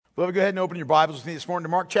Well, go ahead and open your Bibles with me this morning to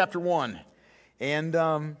Mark chapter 1. And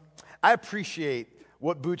I appreciate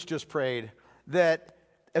what Boots just prayed, that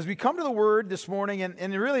as we come to the Word this morning,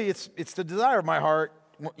 and really it's the desire of my heart,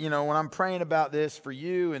 you know, when I'm praying about this for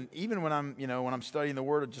you, and even when I'm studying the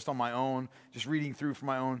Word just on my own, just reading through for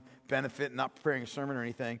my own benefit, not preparing a sermon or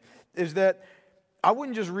anything, is that I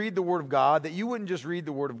wouldn't just read the Word of God, that you wouldn't just read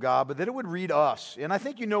the Word of God, but that it would read us. And I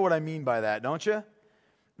think you know what I mean by that, don't you?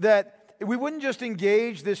 That we wouldn't just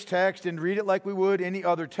engage this text and read it like we would any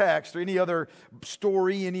other text or any other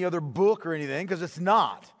story, any other book or anything, because it's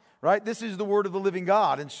not, right? This is the Word of the living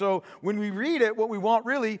God. And so when we read it, what we want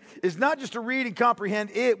really is not just to read and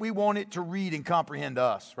comprehend it, we want it to read and comprehend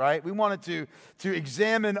us, right? We want it to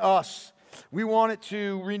examine us. We want it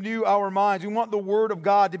to renew our minds. We want the Word of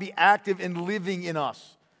God to be active and living in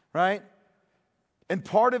us, right? And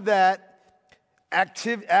part of that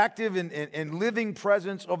active and living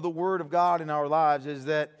presence of the Word of God in our lives is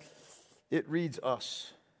that it reads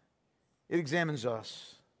us. It examines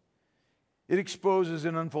us. It exposes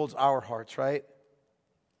and unfolds our hearts, right?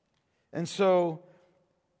 And so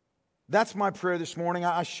that's my prayer this morning.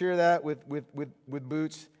 I share that with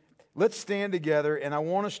Boots. Let's stand together, and I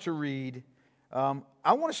want us to read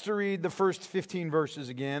the first 15 verses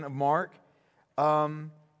again of Mark.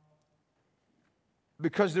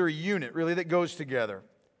 Because they're a unit, really, that goes together.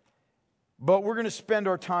 But we're going to spend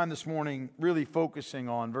our time this morning really focusing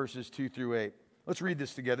on verses 2 through 8. Let's read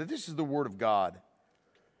this together. This is the Word of God.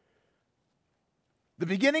 The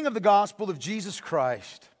beginning of the gospel of Jesus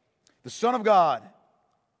Christ, the Son of God.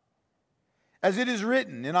 As it is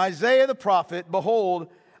written in Isaiah the prophet,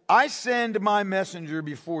 "Behold, I send my messenger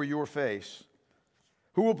before your face,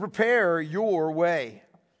 who will prepare your way.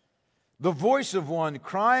 The voice of one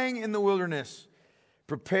crying in the wilderness,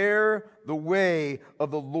 prepare the way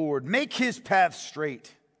of the Lord. Make his path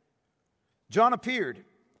straight." John appeared,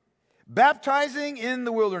 baptizing in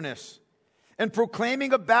the wilderness and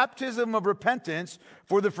proclaiming a baptism of repentance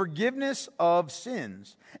for the forgiveness of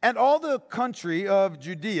sins. And all the country of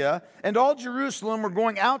Judea and all Jerusalem were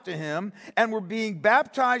going out to him and were being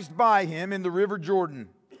baptized by him in the river Jordan,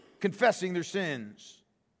 confessing their sins.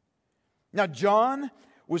 Now John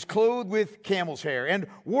was clothed with camel's hair and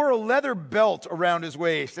wore a leather belt around his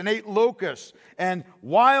waist and ate locusts and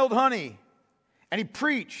wild honey. And he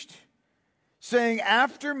preached, saying,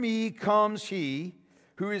 "After me comes he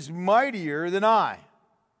who is mightier than I,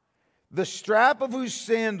 the strap of whose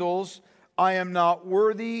sandals I am not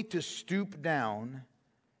worthy to stoop down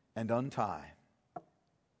and untie.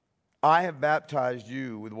 I have baptized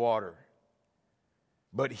you with water,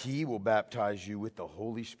 but he will baptize you with the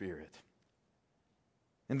Holy Spirit."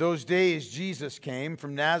 In those days, Jesus came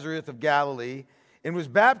from Nazareth of Galilee and was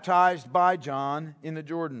baptized by John in the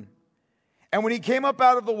Jordan. And when he came up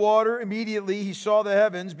out of the water, immediately he saw the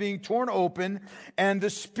heavens being torn open and the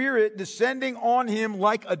Spirit descending on him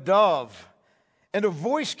like a dove. And a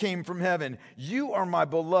voice came from heaven, "You are my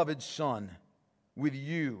beloved Son. With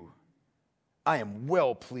you I am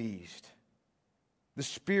well pleased." The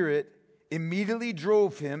Spirit immediately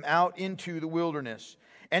drove him out into the wilderness.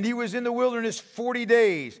 And he was in the wilderness 40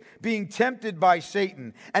 days, being tempted by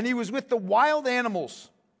Satan. And he was with the wild animals,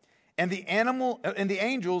 and the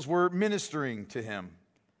angels were ministering to him.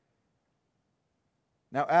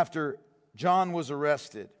 Now after John was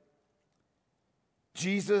arrested,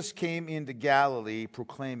 Jesus came into Galilee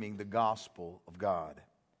proclaiming the gospel of God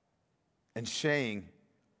and saying,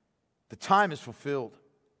 "The time is fulfilled,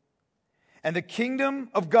 and the kingdom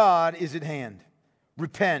of God is at hand.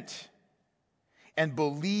 Repent and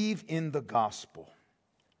believe in the gospel."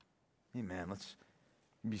 Amen. Let's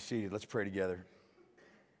be seated. Let's pray together.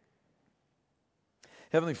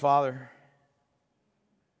 Heavenly Father,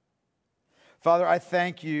 I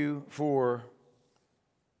thank you for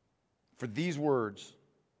these words,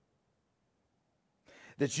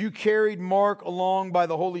 that you carried Mark along by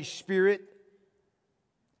the Holy Spirit,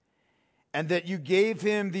 and that you gave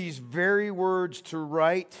him these very words to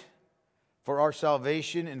write for our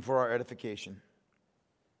salvation and for our edification.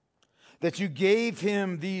 That you gave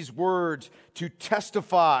him these words to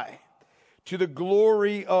testify to the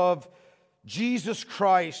glory of Jesus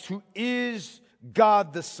Christ, who is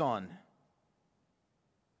God the Son.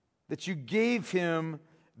 That you gave him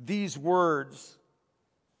these words,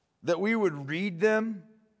 that we would read them,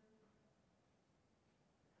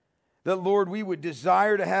 that, Lord, we would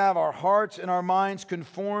desire to have our hearts and our minds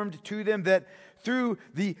conformed to them, that through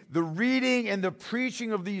the reading and the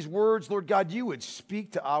preaching of these words, Lord God, you would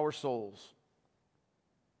speak to our souls.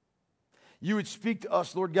 You would speak to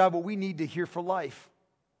us, Lord God, what we need to hear for life.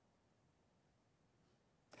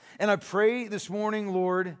 And I pray this morning,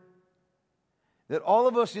 Lord, that all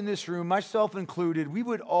of us in this room, myself included, we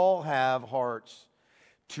would all have hearts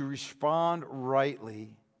to respond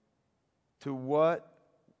rightly to what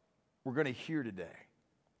we're going to hear today.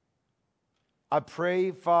 I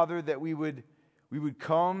pray, Father, that we would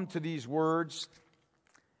come to these words,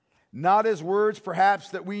 not as words perhaps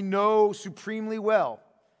that we know supremely well.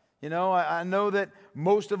 You know, I know that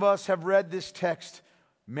most of us have read this text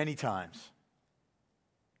many times.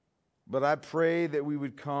 But I pray that we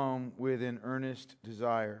would come with an earnest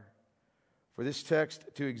desire for this text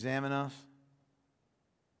to examine us,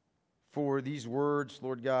 for these words,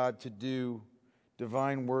 Lord God, to do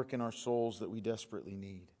divine work in our souls that we desperately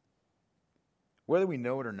need. Whether we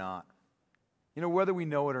know it or not. You know, whether we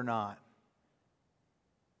know it or not.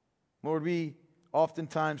 Lord, we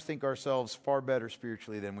oftentimes think ourselves far better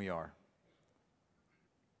spiritually than we are.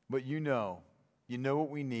 But you know what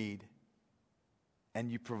we need, and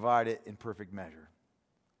you provide it in perfect measure.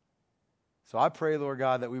 So I pray, Lord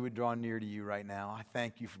God, that we would draw near to you right now. I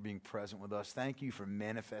thank you for being present with us. Thank you for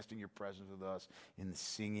manifesting your presence with us in the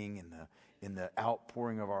singing, in the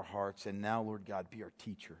outpouring of our hearts. And now, Lord God, be our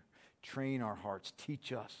teacher. Train our hearts.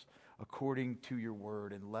 Teach us according to your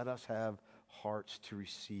word, and let us have hearts to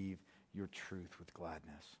receive your truth with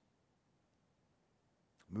gladness.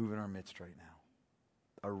 Move in our midst right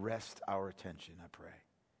now. Arrest our attention, I pray.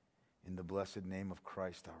 In the blessed name of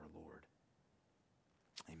Christ our Lord.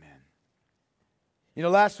 Amen. You know,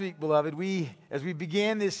 last week, beloved, as we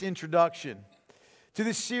began this introduction to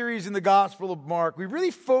this series in the Gospel of Mark, we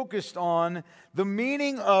really focused on the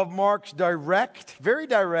meaning of Mark's very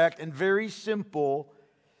direct and very simple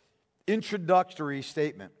introductory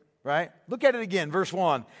statement, right? Look at it again, verse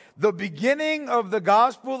 1. The beginning of the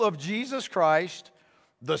gospel of Jesus Christ,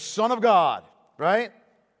 the Son of God, right?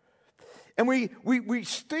 And we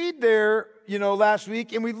stayed there, you know, last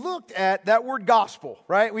week, and we looked at that word gospel,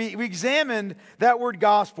 right? We examined that word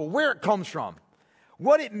gospel, where it comes from,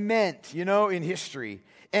 what it meant, you know, in history,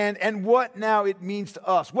 and what now it means to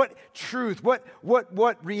us, what truth,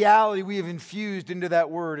 what reality we have infused into that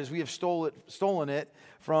word as we have stolen it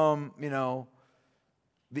from, you know,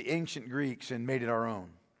 the ancient Greeks and made it our own.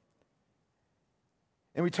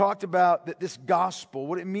 And we talked about that this gospel,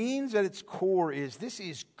 what it means at its core is this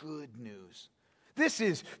is good news. This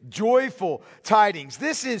is joyful tidings.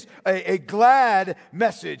 This is a glad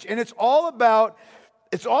message. And it's all about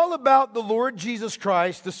the Lord Jesus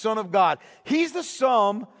Christ, the Son of God. He's the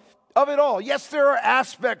sum of it all. Yes, there are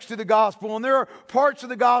aspects to the gospel, and there are parts of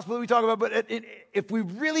the gospel that we talk about, but if we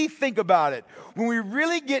really think about it, when we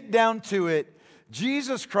really get down to it,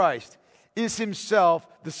 Jesus Christ is himself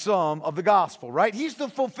the sum of the gospel, right? He's the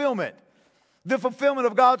fulfillment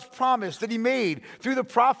of God's promise that he made through the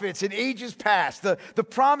prophets in ages past, the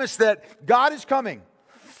promise that God is coming,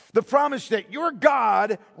 the promise that your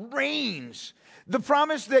God reigns, the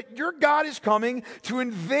promise that your God is coming to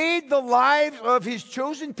invade the lives of his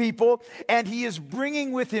chosen people, and he is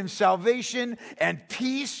bringing with him salvation and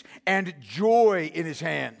peace and joy in his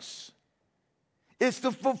hands. It's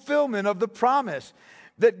the fulfillment of the promise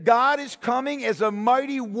that God is coming as a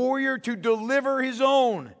mighty warrior to deliver his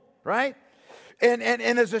own, right? And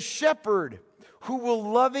as a shepherd who will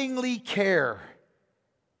lovingly care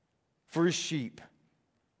for his sheep.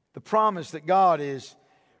 The promise that God is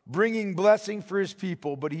bringing blessing for his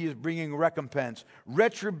people, but he is bringing recompense,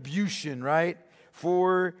 retribution, right,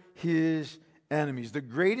 for his enemies. The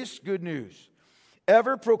greatest good news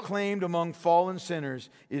ever proclaimed among fallen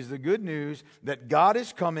sinners is the good news that God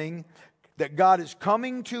is coming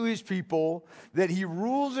to his people, that he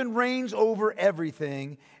rules and reigns over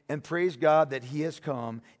everything, and praise God that he has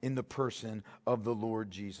come in the person of the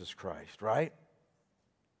Lord Jesus Christ, right?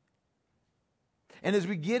 And as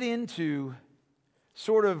we get into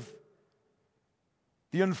sort of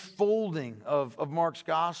the unfolding of Mark's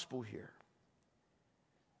gospel here,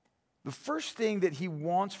 the first thing that he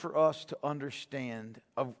wants for us to understand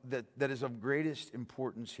that is of greatest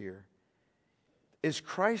importance here is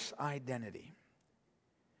Christ's identity.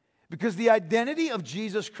 Because the identity of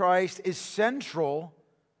Jesus Christ is central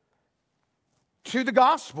to the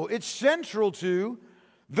gospel. It's central to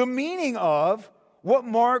the meaning of what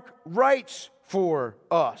Mark writes for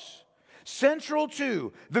us. Central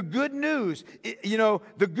to the good news. You know,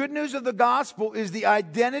 the good news of the gospel is the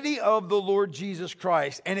identity of the Lord Jesus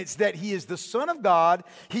Christ. And it's that he is the Son of God.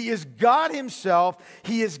 He is God himself.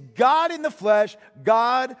 He is God in the flesh.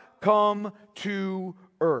 God come to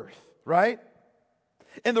earth, right?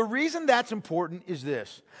 And the reason that's important is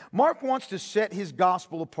this. Mark wants to set his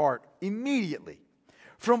gospel apart immediately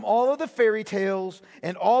from all of the fairy tales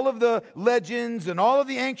and all of the legends and all of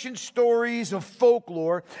the ancient stories of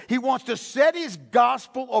folklore. He wants to set his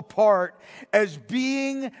gospel apart as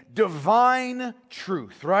being divine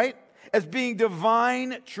truth, right? As being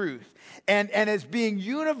divine truth and as being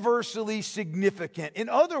universally significant. In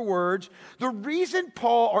other words, the reason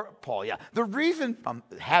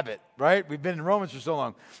habit, right? We've been in Romans for so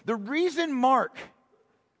long. The reason Mark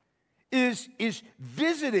is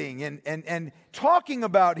visiting and talking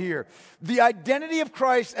about here the identity of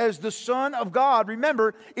Christ as the Son of God,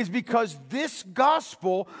 remember, is because this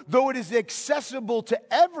gospel, though it is accessible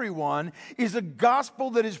to everyone, is a gospel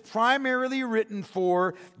that is primarily written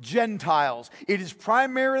for Gentiles. It is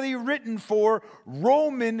primarily written for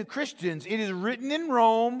Roman Christians. It is written in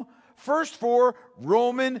Rome first for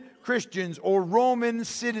Roman Christians or Roman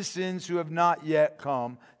citizens who have not yet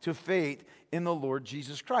come to faith in the Lord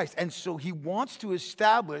Jesus Christ. And so he wants to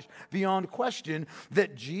establish beyond question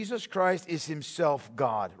that Jesus Christ is himself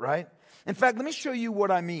God, right? In fact, let me show you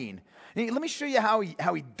what I mean. Let me show you how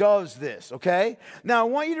he does this, okay? Now, I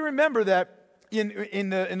want you to remember that in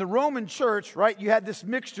the Roman church, right, you had this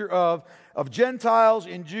mixture of Gentiles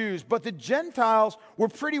and Jews, but the Gentiles were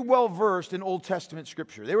pretty well versed in Old Testament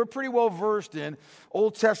scripture. They were pretty well versed in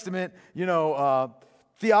Old Testament,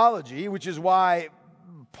 theology, which is why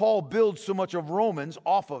Paul builds so much of Romans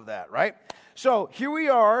off of that, right? So here we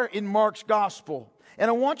are in Mark's gospel. And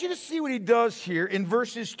I want you to see what he does here in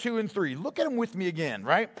verses 2 and 3. Look at them with me again,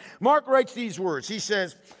 right? Mark writes these words. He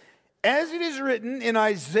says, "As it is written in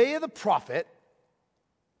Isaiah the prophet,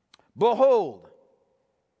 behold,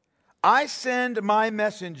 I send my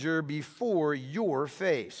messenger before your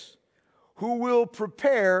face, who will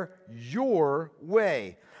prepare your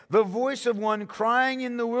way. The voice of one crying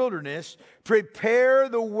in the wilderness, prepare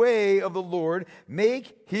the way of the Lord,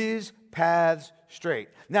 make his paths straight."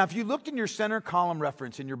 Now, if you looked in your center column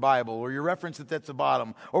reference in your Bible, or your reference that's at the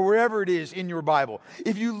bottom, or wherever it is in your Bible,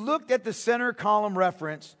 if you looked at the center column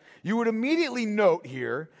reference, you would immediately note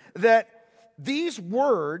here that these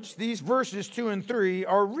words, these verses 2 and 3,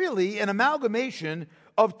 are really an amalgamation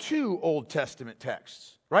of two Old Testament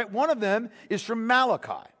texts, right? One of them is from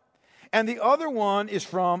Malachi, and the other one is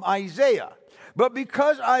from Isaiah. But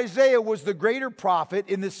because Isaiah was the greater prophet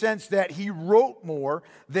in the sense that he wrote more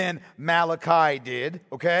than Malachi did,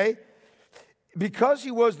 okay? Because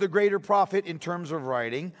he was the greater prophet in terms of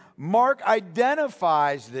writing, Mark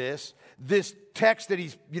identifies this text that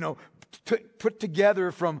he's, put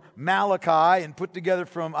together from Malachi and put together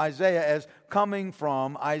from Isaiah as coming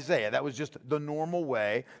from Isaiah. That was just the normal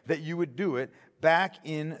way that you would do it back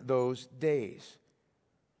in those days.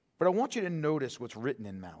 But I want you to notice what's written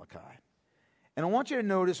in Malachi. And I want you to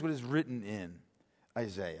notice what is written in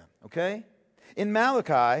Isaiah, okay? In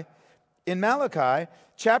Malachi,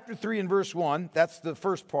 chapter 3 and verse 1, that's the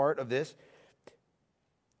first part of this,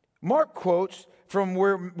 Mark quotes from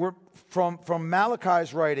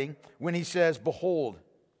Malachi's writing when he says, "Behold,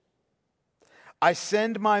 I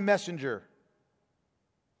send my messenger,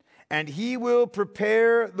 and he will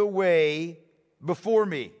prepare the way before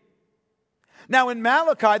me." Now, in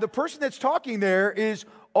Malachi, the person that's talking there is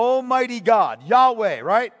Almighty God, Yahweh,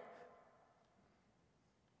 right?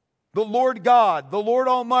 The Lord God, the Lord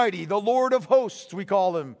Almighty, the Lord of hosts, we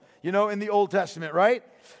call him, in the Old Testament, right?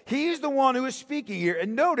 He's the one who is speaking here.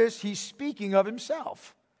 And notice he's speaking of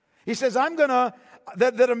himself. He says,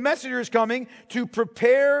 that a messenger is coming to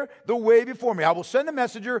prepare the way before me. I will send a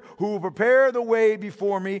messenger who will prepare the way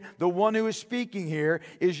before me. The one who is speaking here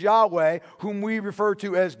is Yahweh, whom we refer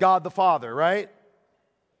to as God the Father, right?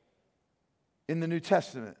 In the New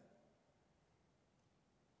Testament.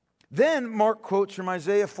 Then Mark quotes from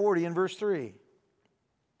Isaiah 40 in verse 3.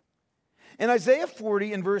 In Isaiah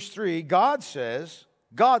 40 in verse 3, God says,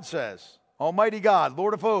 Almighty God,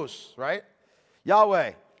 Lord of hosts, right?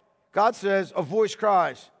 Yahweh. God says, a voice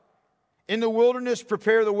cries, "In the wilderness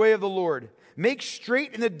prepare the way of the Lord. Make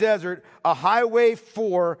straight in the desert a highway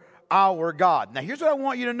for our God." Now here's what I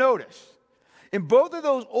want you to notice. In both of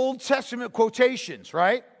those Old Testament quotations,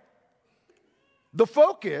 right? The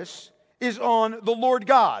focus is on the Lord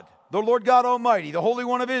God Almighty, the Holy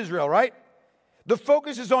One of Israel, right? The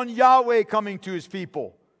focus is on Yahweh coming to his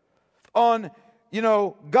people. On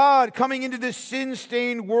God coming into this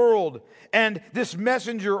sin-stained world and this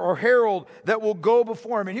messenger or herald that will go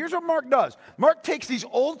before him. And here's what Mark does. Mark takes these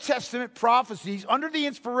Old Testament prophecies under the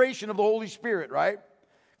inspiration of the Holy Spirit, right?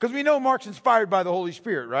 Because we know Mark's inspired by the Holy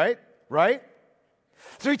Spirit, right? Right?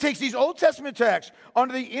 So he takes these Old Testament texts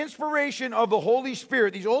under the inspiration of the Holy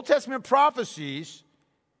Spirit, these Old Testament prophecies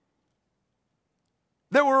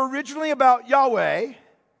that were originally about Yahweh,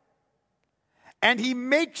 and he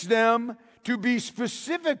makes them to be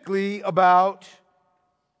specifically about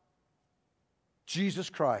Jesus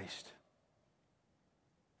Christ,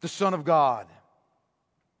 the Son of God,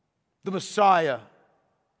 the Messiah.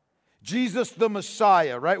 Jesus the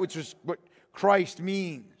Messiah, right? Which is what Christ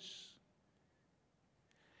means.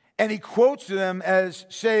 And he quotes them as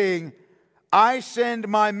saying, I send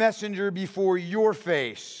my messenger before your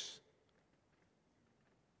face,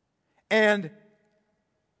 and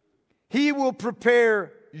he will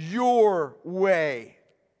prepare your way.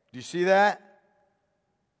 Do you see that?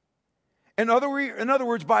 In other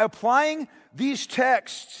words, by applying these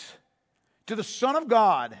texts to the Son of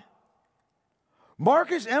God,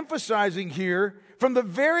 Mark is emphasizing here from the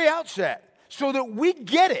very outset, so that we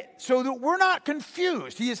get it, so that we're not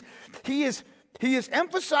confused. He is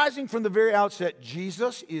emphasizing from the very outset,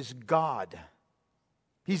 Jesus is God.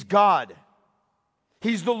 He's God.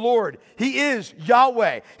 He's the Lord. He is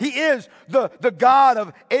Yahweh. He is the God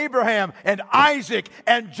of Abraham and Isaac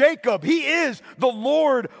and Jacob. He is the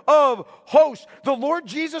Lord of hosts. The Lord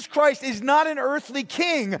Jesus Christ is not an earthly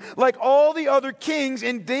king like all the other kings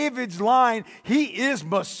in David's line. He is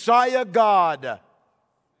Messiah God.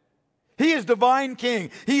 He is divine king.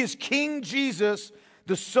 He is King Jesus,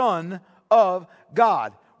 the Son of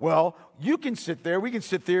God. Well, you can sit there, we can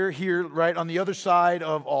sit there here, right, on the other side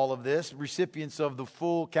of all of this, recipients of the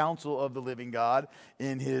full counsel of the living God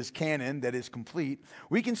in his canon that is complete.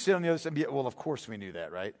 We can sit on the other side and be, well, of course we knew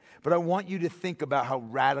that, right? But I want you to think about how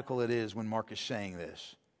radical it is when Mark is saying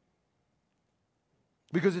this.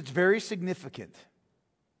 Because it's very significant.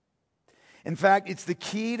 In fact, it's the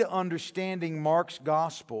key to understanding Mark's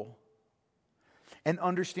gospel and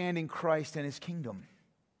understanding Christ and his kingdom.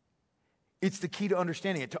 It's the key to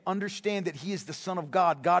understanding it. To understand that he is the Son of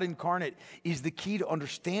God, God incarnate, is the key to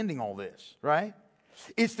understanding all this, right?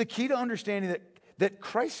 It's the key to understanding that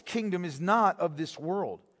Christ's kingdom is not of this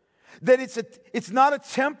world. That it's not a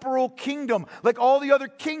temporal kingdom like all the other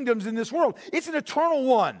kingdoms in this world. It's an eternal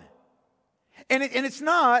one. And it's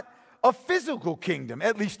not a physical kingdom,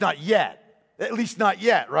 at least not yet. At least not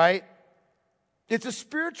yet, right? It's a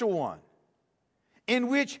spiritual one, in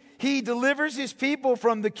which he delivers his people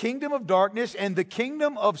from the kingdom of darkness and the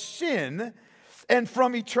kingdom of sin and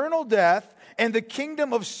from eternal death and the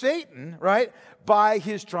kingdom of Satan, right, by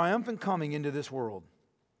his triumphant coming into this world.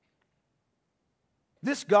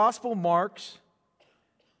 This gospel Mark's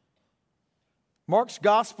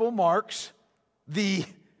gospel marks the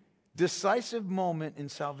decisive moment in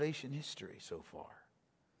salvation history so far.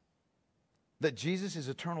 That Jesus is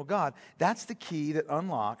eternal God, that's the key that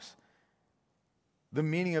unlocks the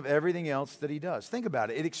meaning of everything else that he does. Think about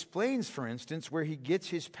it. It explains, for instance, where he gets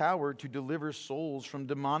his power to deliver souls from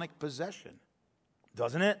demonic possession.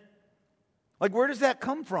 Doesn't it? Like, where does that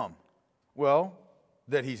come from? Well,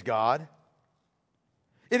 that he's God.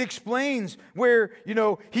 It explains where,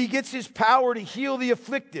 he gets his power to heal the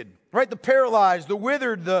afflicted, right? The paralyzed, the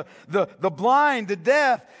withered, the blind, the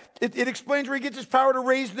deaf. It explains where he gets his power to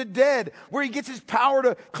raise the dead, where he gets his power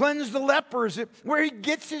to cleanse the lepers, where he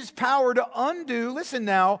gets his power to undo, listen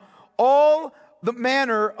now, all the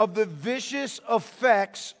manner of the vicious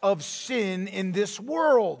effects of sin in this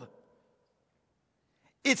world.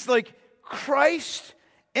 It's like Christ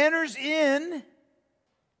enters in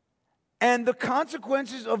and the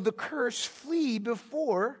consequences of the curse flee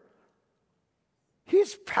before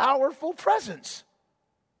his powerful presence.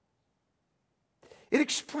 It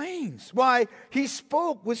explains why he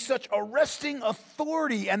spoke with such arresting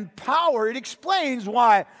authority and power. It explains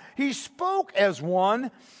why he spoke as one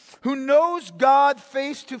who knows God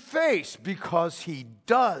face to face, because he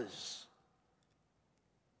does.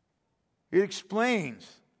 It explains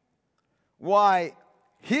why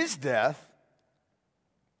his death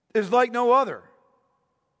is like no other.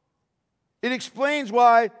 It explains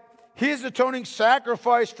why his atoning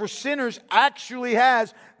sacrifice for sinners actually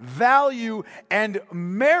has value and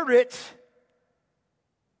merit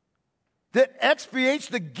that expiates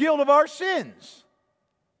the guilt of our sins.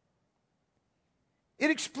 It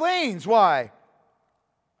explains why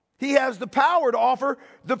he has the power to offer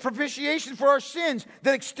the propitiation for our sins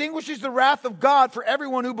that extinguishes the wrath of God for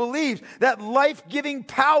everyone who believes. That life-giving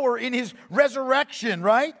power in his resurrection,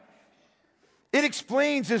 right? It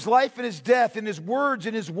explains his life and his death and his words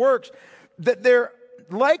and his works, that they're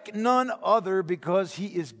like none other because he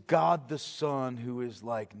is God the Son, who is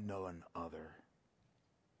like none other.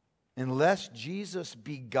 Unless Jesus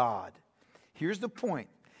be God, here's the point,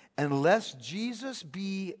 unless Jesus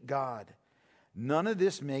be God, none of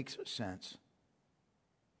this makes sense.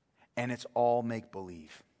 And it's all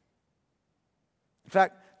make-believe. In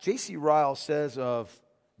fact, J.C. Ryle says of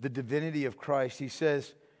the divinity of Christ, he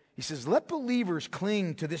says, He says, let believers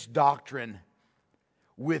cling to this doctrine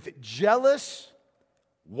with jealous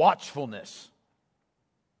watchfulness.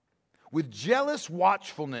 With jealous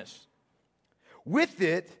watchfulness. With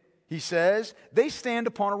it, he says, they stand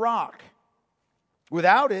upon a rock.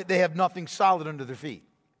 Without it, they have nothing solid under their feet.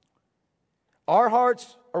 Our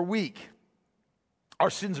hearts are weak. Our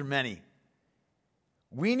sins are many.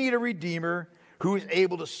 We need a Redeemer who is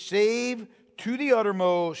able to save to the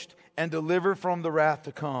uttermost and deliver from the wrath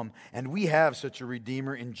to come. And we have such a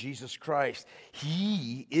Redeemer in Jesus Christ.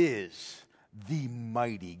 He is the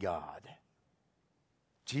mighty God.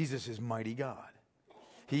 Jesus is mighty God.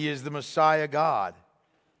 He is the Messiah God.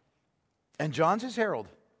 And John's his herald.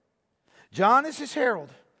 John is his herald.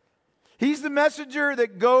 He's the messenger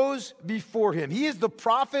that goes before him. He is the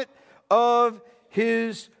prophet of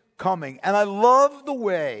his coming. And I love the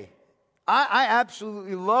way, I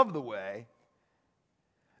absolutely love the way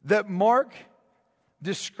that Mark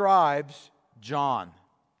describes John.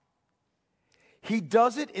 He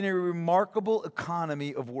does it in a remarkable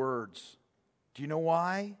economy of words. Do you know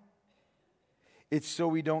why? It's so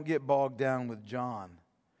we don't get bogged down with John,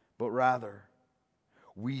 but rather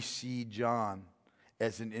we see John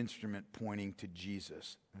as an instrument pointing to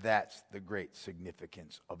Jesus. That's the great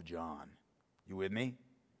significance of John. You with me?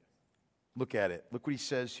 Look at it. Look what he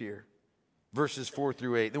says here. Verses 4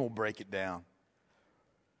 through 8. Then we'll break it down.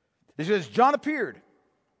 He says, John appeared.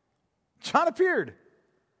 John appeared.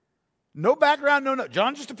 No background, no.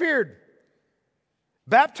 John just appeared.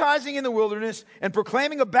 Baptizing in the wilderness and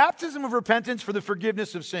proclaiming a baptism of repentance for the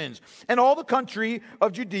forgiveness of sins. And all the country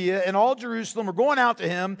of Judea and all Jerusalem were going out to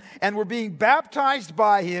him and were being baptized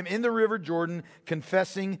by him in the river Jordan,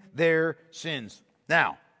 confessing their sins.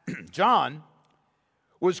 Now, John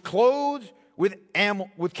was clothed with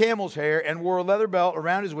camel's hair and wore a leather belt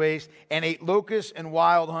around his waist and ate locusts and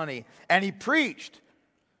wild honey. And he preached,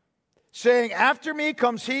 saying, after me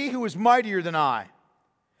comes he who is mightier than I,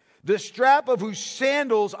 the strap of whose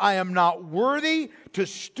sandals I am not worthy to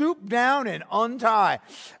stoop down and untie.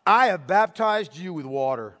 I have baptized you with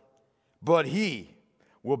water, but he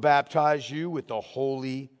will baptize you with the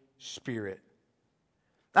Holy Spirit.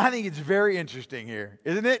 I think it's very interesting here,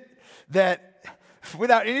 isn't it? That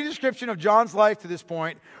without any description of John's life to this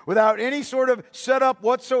point, without any sort of setup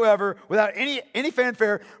whatsoever, without any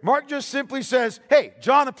fanfare, Mark just simply says, hey,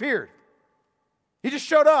 John appeared. He just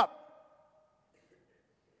showed up.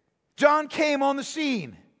 John came on the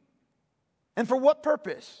scene. And for what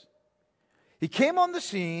purpose? He came on the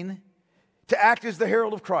scene to act as the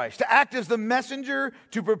herald of Christ, to act as the messenger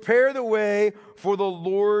to prepare the way for the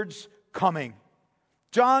Lord's coming.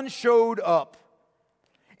 John showed up.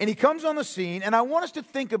 And he comes on the scene, and I want us to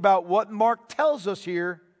think about what Mark tells us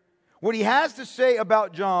here, what he has to say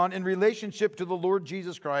about John in relationship to the Lord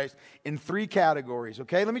Jesus Christ in three categories,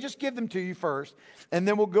 okay? Let me just give them to you first, and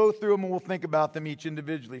then we'll go through them and we'll think about them each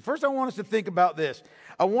individually. First, I want us to think about this.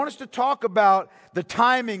 I want us to talk about the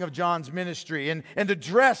timing of John's ministry and the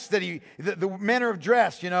dress that the manner of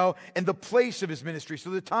dress, and the place of his ministry. So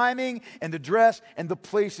the timing and the dress and the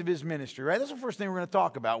place of his ministry, right? That's the first thing we're going to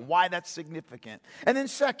talk about, why that's significant. And then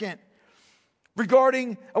second, I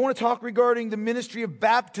want to talk regarding the ministry of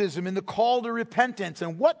baptism and the call to repentance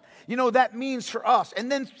and what, that means for us. And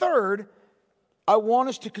then third, I want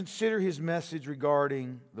us to consider his message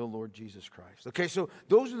regarding the Lord Jesus Christ. Okay, so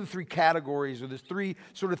those are the three categories, or the three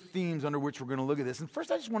sort of themes under which we're going to look at this. And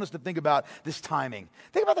first, I just want us to think about this timing.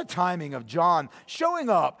 Think about the timing of John showing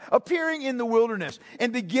up, appearing in the wilderness,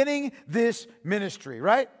 and beginning this ministry,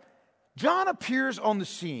 right? John appears on the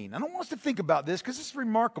scene. I don't want us to think about this because it's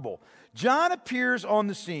remarkable. John appears on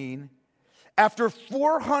the scene after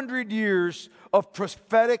 400 years of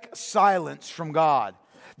prophetic silence from God.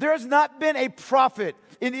 There has not been a prophet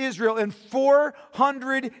in Israel in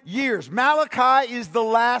 400 years. Malachi is the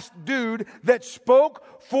last dude that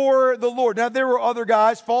spoke for the Lord. Now, there were other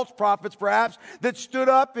guys, false prophets perhaps, that stood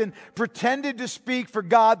up and pretended to speak for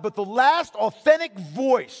God, but the last authentic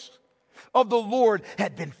voice of the Lord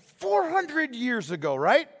had been 400 years ago,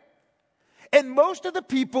 right? And most of the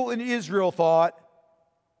people in Israel thought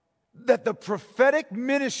that the prophetic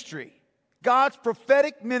ministry, God's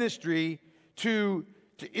prophetic ministry to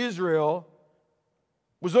Israel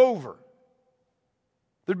was over.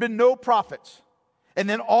 There'd been no prophets. And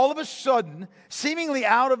then all of a sudden, seemingly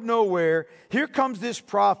out of nowhere, here comes this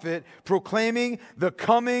prophet proclaiming the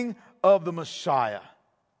coming of the Messiah.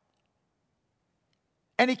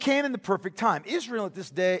 And he came in the perfect time. Israel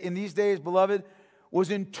in these days, beloved,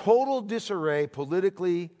 was in total disarray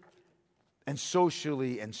politically and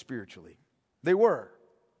socially and spiritually. They were.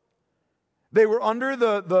 They were under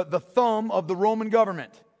the thumb of the Roman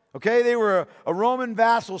government. Okay, they were a Roman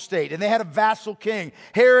vassal state, and they had a vassal king,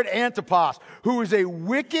 Herod Antipas, who was a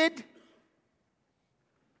wicked,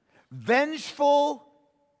 vengeful,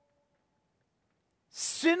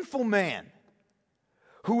 sinful man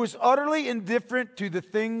who was utterly indifferent to the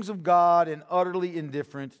things of God and utterly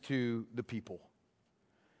indifferent to the people.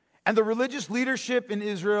 And the religious leadership in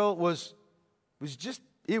Israel was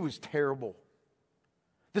terrible.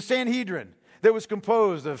 The Sanhedrin that was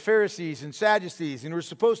composed of Pharisees and Sadducees and were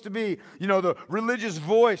supposed to be, the religious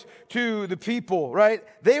voice to the people, right?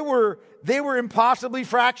 They were impossibly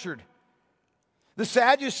fractured. The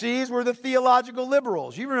Sadducees were the theological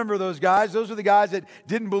liberals. You remember those guys. Those are the guys that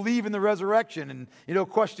didn't believe in the resurrection and,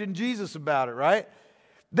 questioned Jesus about it, right?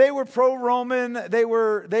 They were pro-Roman. They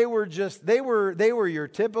were your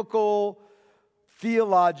typical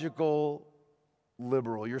theological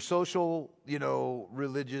liberal, your social,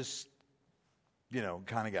 religious,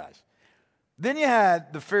 kind of guys. Then you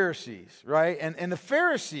had the Pharisees, right? And the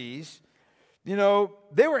Pharisees, they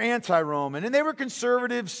were anti-Roman and they were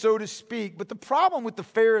conservative, so to speak. But the problem with the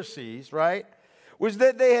Pharisees, right, was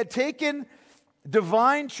that they had taken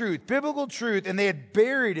divine truth, biblical truth, and they had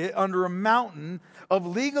buried it under a mountain of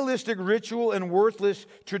legalistic ritual and worthless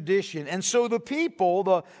tradition. And so the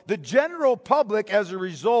people, the general public, as a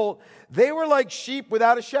result, they were like sheep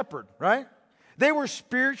without a shepherd, right? They were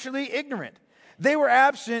spiritually ignorant. They were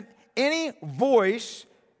absent any voice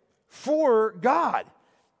for God.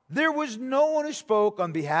 There was no one who spoke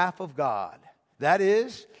on behalf of God. That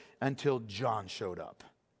is, until John showed up.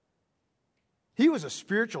 He was a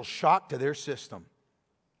spiritual shock to their system.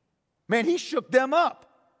 Man, he shook them up.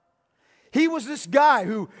 He was this guy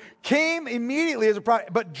who came immediately as a prophet,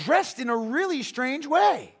 but dressed in a really strange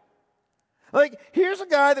way. Like, here's a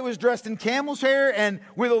guy that was dressed in camel's hair and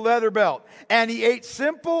with a leather belt. And he ate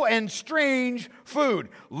simple and strange food.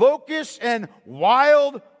 Locusts and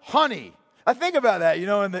wild honey. I think about that,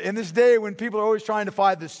 in this day when people are always trying to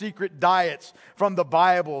find the secret diets from the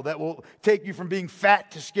Bible that will take you from being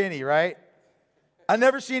fat to skinny, right? I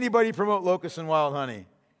never see anybody promote locusts and wild honey.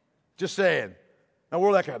 Just saying. Now,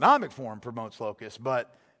 World Economic Forum promotes locusts,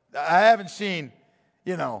 but I haven't seen,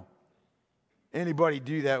 anybody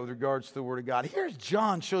do that with regards to the Word of God. Here's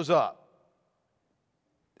John shows up.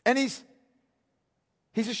 And he's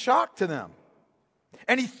a shock to them.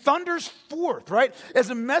 And he thunders forth, right, as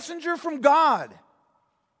a messenger from God.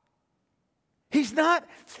 He's not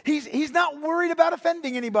worried about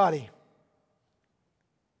offending anybody.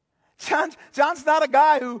 John's not a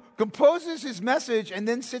guy who composes his message and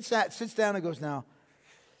then sits down and goes, now,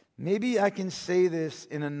 maybe I can say this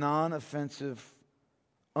in a non-offensive,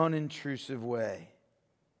 unintrusive way.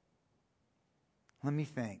 Let me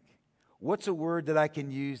think. What's a word that I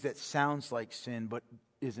can use that sounds like sin but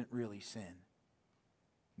isn't really sin?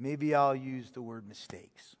 Maybe I'll use the word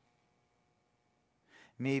mistakes.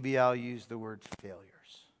 Maybe I'll use the word failures.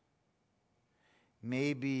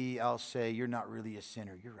 Maybe I'll say, you're not really a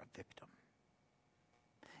sinner, you're a victim.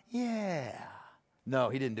 Yeah. No,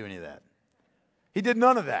 he didn't do any of that. He did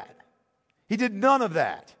none of that. He did none of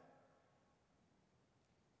that.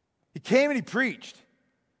 He came and he preached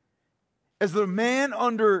as the man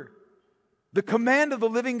under the command of the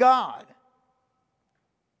living God.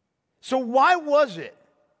 So why was it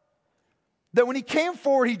that when he came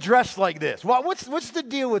forward, he dressed like this? What's the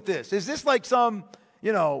deal with this? Is this like some,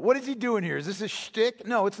 what is he doing here? Is this a shtick?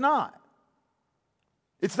 No, it's not.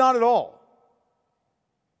 It's not at all.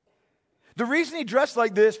 The reason he dressed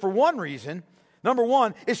like this, for one reason, number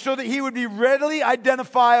one, is so that he would be readily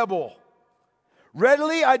identifiable.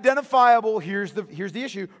 Readily identifiable, here's the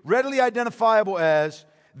issue, readily identifiable as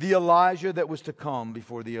the Elijah that was to come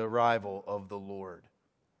before the arrival of the Lord.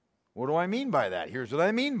 What do I mean by that? Here's what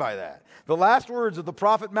I mean by that. The last words of the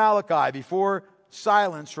prophet Malachi before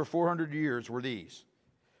silence for 400 years were these.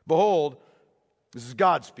 Behold, this is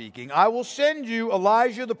God speaking, I will send you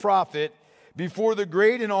Elijah the prophet before the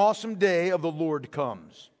great and awesome day of the Lord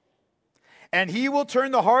comes. And he will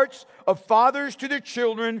turn the hearts of fathers to their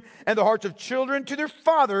children and the hearts of children to their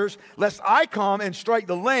fathers, lest I come and strike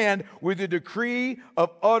the land with a decree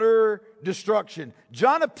of utter destruction.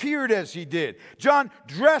 John appeared as he did. John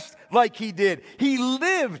dressed like he did. He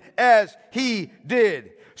lived as he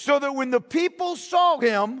did. So that when the people saw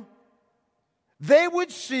him, they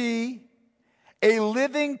would see a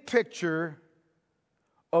living picture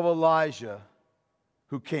of Elijah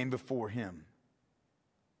who came before him.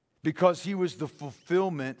 Because he was the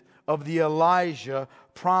fulfillment of the Elijah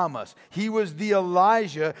promise. He was the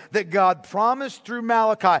Elijah that God promised through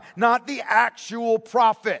Malachi, not the actual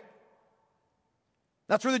prophet.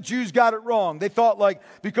 That's where the Jews got it wrong. They thought like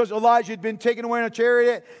because Elijah had been taken away in a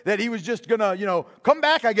chariot that he was just going to, come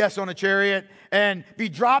back, I guess, on a chariot and be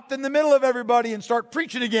dropped in the middle of everybody and start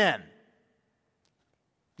preaching again.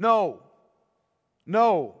 No.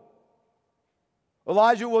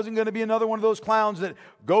 Elijah wasn't going to be another one of those clowns that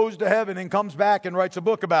goes to heaven and comes back and writes a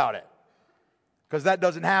book about it. Because that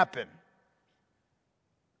doesn't happen.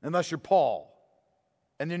 Unless you're Paul.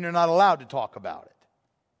 And then you're not allowed to talk about it.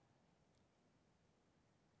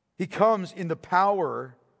 He comes in the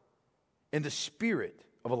power and the spirit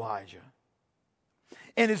of Elijah.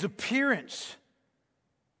 And his appearance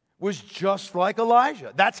was just like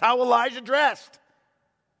Elijah. That's how Elijah dressed.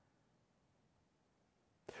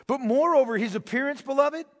 But moreover, his appearance,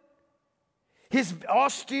 beloved, his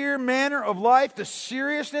austere manner of life, the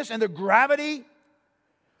seriousness and the gravity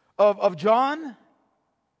of John,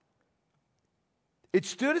 it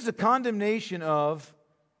stood as a condemnation of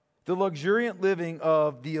the luxuriant living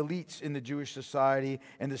of the elites in the Jewish society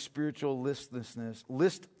and the spiritual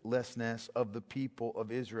listlessness of the people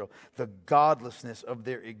of Israel, the godlessness of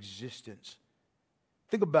their existence.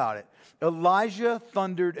 Think about it. Elijah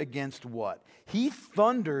thundered against what? He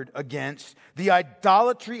thundered against the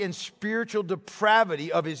idolatry and spiritual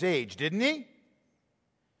depravity of his age, didn't he?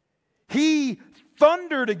 He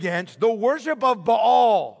thundered against the worship of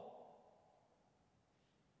Baal.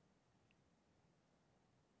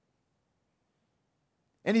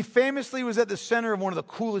 And he famously was at the center of one of the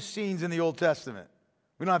coolest scenes in the Old Testament.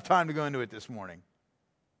 We don't have time to go into it this morning.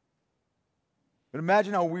 But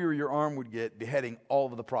imagine how weary your arm would get beheading all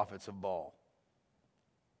of the prophets of Baal.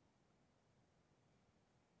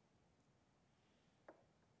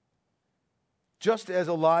 Just as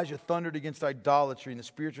Elijah thundered against idolatry and the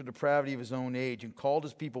spiritual depravity of his own age and called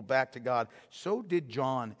his people back to God, so did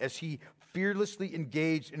John as he fearlessly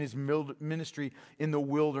engaged in his ministry in the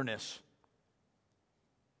wilderness.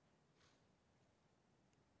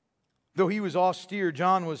 Though he was austere,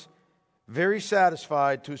 John was very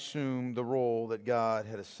satisfied to assume the role that God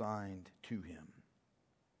had assigned to him.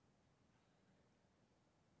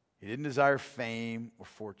 He didn't desire fame or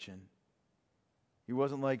fortune. He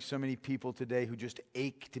wasn't like so many people today who just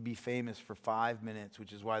ache to be famous for 5 minutes,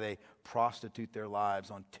 which is why they prostitute their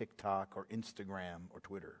lives on TikTok or Instagram or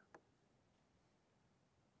Twitter.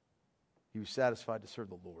 He was satisfied to serve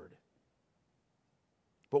the Lord.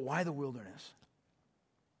 But why the wilderness?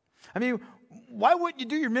 I mean, why wouldn't you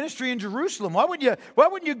do your ministry in Jerusalem? Why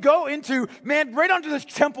wouldn't you go into, right onto the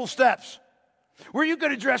temple steps where you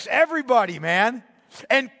could address everybody, man,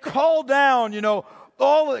 and call down, call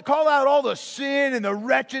out all the sin and the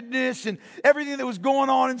wretchedness and everything that was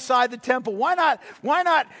going on inside the temple? Why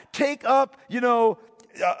not take up,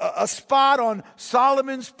 a spot on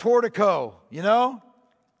Solomon's portico,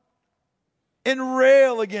 and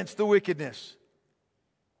rail against the wickedness?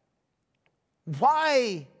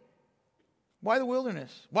 Why the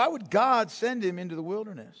wilderness? Why would God send him into the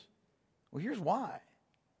wilderness? Well, here's why.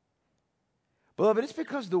 Beloved, it's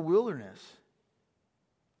because the wilderness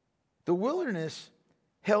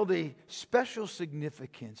held a special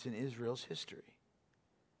significance in Israel's history.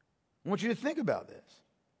 I want you to think about this.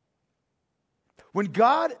 When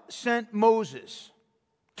God sent Moses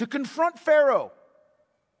to confront Pharaoh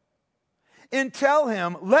and tell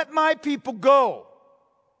him, "Let my people go,"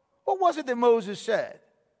 what was it that Moses said?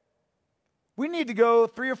 We need to go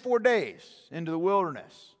 3 or 4 days into the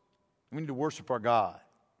wilderness. We need to worship our God.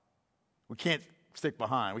 We can't stick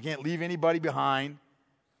behind. We can't leave anybody behind.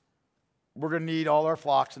 We're going to need all our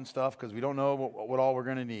flocks and stuff because we don't know what all we're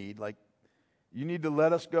going to need. You need to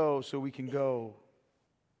let us go so we can go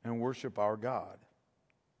and worship our God.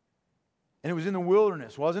 And it was in the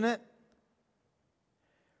wilderness, wasn't it?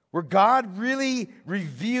 Where God really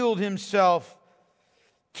revealed himself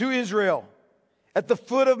to Israel at the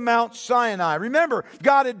foot of Mount Sinai. Remember,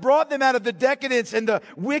 God had brought them out of the decadence and the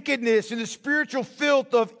wickedness and the spiritual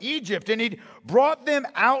filth of Egypt, and he'd brought them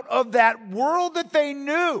out of that world that they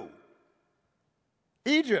knew.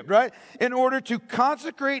 Egypt, right? In order to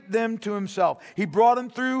consecrate them to himself. He brought them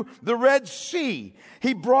through the Red Sea.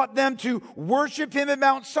 He brought them to worship him at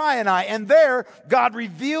Mount Sinai. And there, God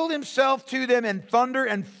revealed himself to them in thunder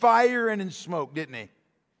and fire and in smoke, didn't he?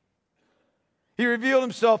 He revealed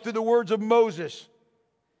himself through the words of Moses.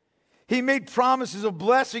 He made promises of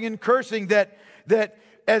blessing and cursing that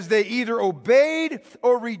as they either obeyed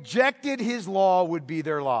or rejected his law would be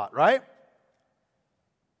their lot, right?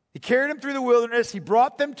 He carried them through the wilderness. He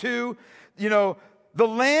brought them to, the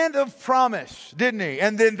land of promise, didn't he?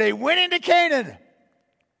 And then they went into Canaan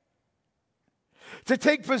to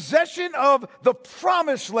take possession of the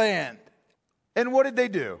promised land. And what did they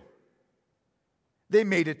do? They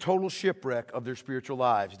made a total shipwreck of their spiritual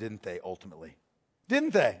lives, didn't they, ultimately?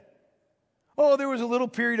 Didn't they? Oh, there was a little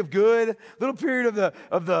period of good, little period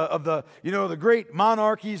of the great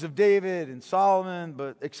monarchies of David and Solomon,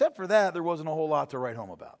 but except for that, there wasn't a whole lot to write home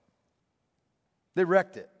about. They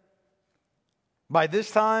wrecked it. By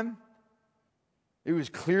this time, it was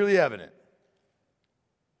clearly evident.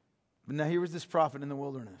 But now here was this prophet in the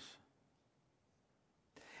wilderness.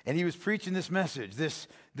 And he was preaching this message,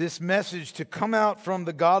 this message to come out from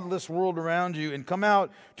the godless world around you and come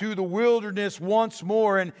out to the wilderness once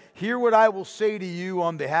more and hear what I will say to you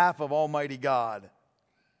on behalf of Almighty God.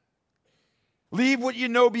 Leave what you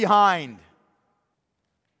know behind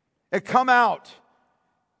and come out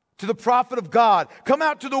to the prophet of God. Come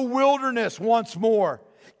out to the wilderness once more.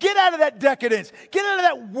 Get out of that decadence. Get out of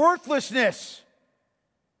that worthlessness.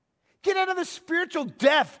 Get out of the spiritual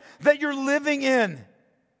death that you're living in.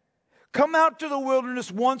 Come out to the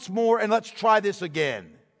wilderness once more and let's try this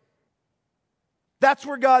again. That's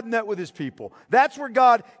where God met with His people. That's where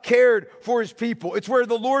God cared for His people. It's where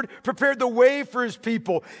the Lord prepared the way for His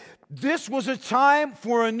people. This was a time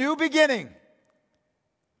for a new beginning.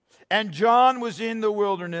 And John was in the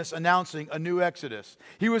wilderness announcing a new Exodus.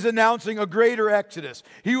 He was announcing a greater Exodus.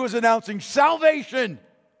 He was announcing salvation.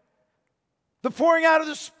 The pouring out of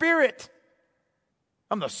the Spirit.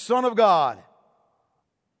 I'm the Son of God.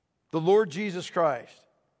 The Lord Jesus Christ.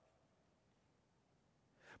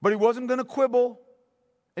 But he wasn't going to quibble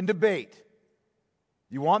and debate.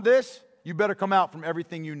 You want this? You better come out from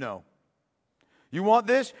everything you know. You want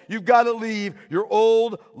this? You've got to leave your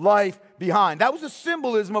old life behind. That was the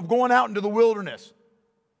symbolism of going out into the wilderness.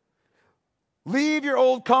 Leave your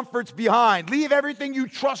old comforts behind. Leave everything you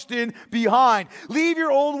trust in behind. Leave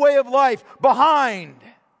your old way of life behind.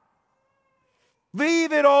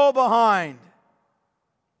 Leave it all behind.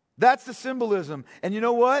 That's the symbolism. And you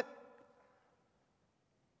know what?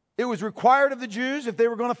 It was required of the Jews if they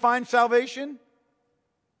were going to find salvation.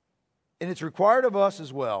 And it's required of us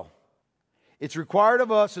as well. It's required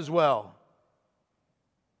of us as well.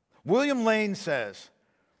 William Lane says,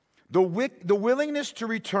 the willingness to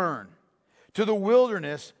return to the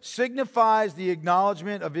wilderness signifies the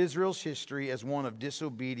acknowledgement of Israel's history as one of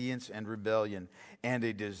disobedience and rebellion and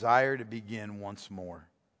a desire to begin once more.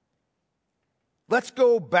 Let's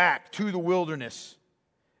go back to the wilderness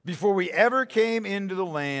before we ever came into the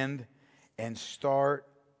land and start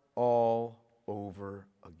all over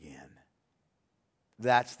again.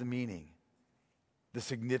 That's the meaning, the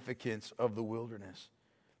significance of the wilderness.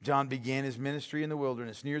 John began his ministry in the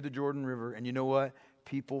wilderness near the Jordan River, and you know what?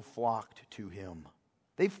 People flocked to him.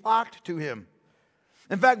 They flocked to him.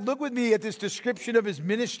 In fact, look with me at this description of his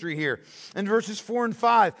ministry here in verses 4 and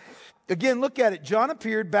 5. Again, look at it. John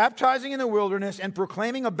appeared baptizing in the wilderness and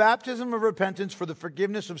proclaiming a baptism of repentance for the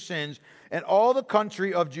forgiveness of sins. And all the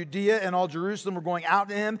country of Judea and all Jerusalem were going out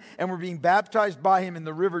to him and were being baptized by him in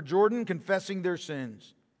the river Jordan, confessing their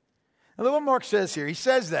sins. Now look what Mark says here. He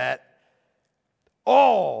says that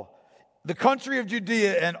all the country of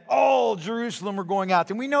Judea and all Jerusalem were going out.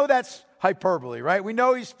 And we know that's hyperbole, right? We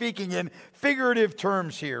know he's speaking in figurative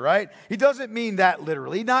terms here, right? He doesn't mean that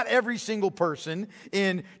literally. Not every single person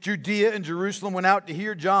in Judea and Jerusalem went out to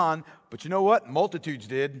hear John, but you know what? Multitudes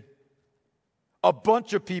did. A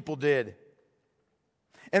bunch of people did.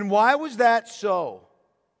 And why was that so?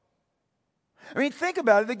 I mean, think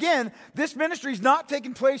about it. Again, this ministry is not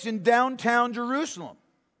taking place in downtown Jerusalem.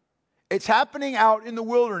 It's happening out in the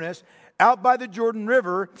wilderness, out by the Jordan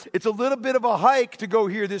River. It's a little bit of a hike to go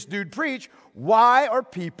hear this dude preach. Why are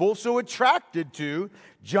people so attracted to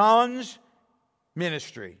John's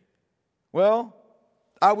ministry? Well,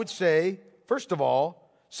 I would say, first of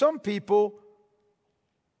all, some people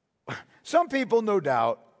no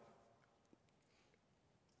doubt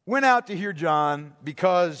went out to hear John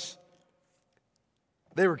because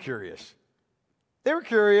they were curious. They were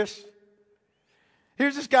curious.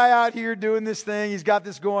 Here's this guy out here doing this thing. He's got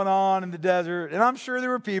this going on in the desert. And I'm sure there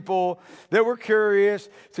were people that were curious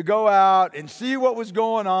to go out and see what was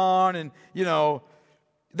going on. And, you know,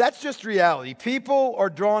 that's just reality. People are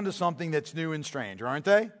drawn to something that's new and strange, aren't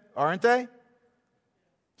they? Aren't they?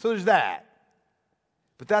 So there's that.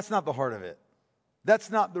 But that's not the heart of it. That's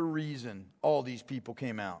not the reason all these people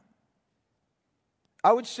came out.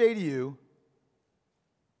 I would say to you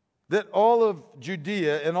that all of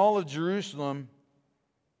Judea and all of Jerusalem,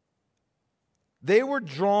 they were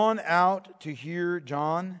drawn out to hear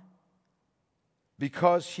John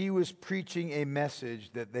because he was preaching a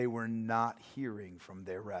message that they were not hearing from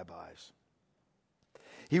their rabbis.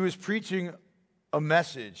 He was preaching a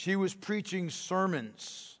message. He was preaching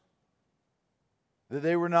sermons that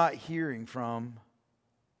they were not hearing from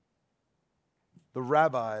the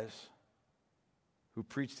rabbis who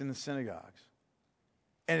preached in the synagogues.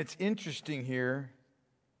 And it's interesting here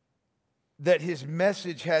that his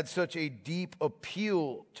message had such a deep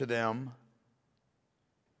appeal to them,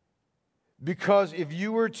 because if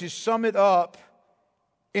you were to sum it up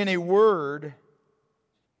in a word,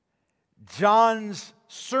 John's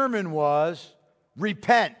sermon was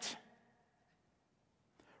repent.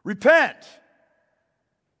 Repent.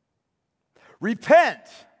 Repent.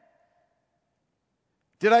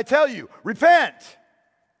 Did I tell you? Repent.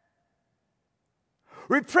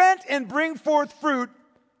 Repent and bring forth fruit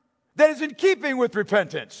that is in keeping with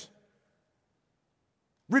repentance.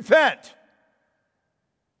 Repent.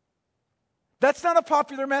 That's not a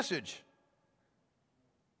popular message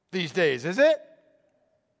these days, is it?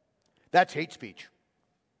 That's hate speech.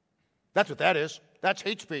 That's what that is. That's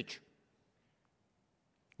hate speech.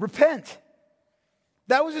 Repent.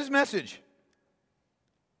 That was his message.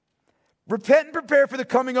 Repent and prepare for the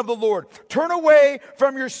coming of the Lord. Turn away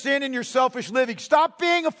from your sin and your selfish living. Stop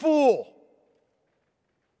being a fool.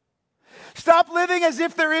 Stop living as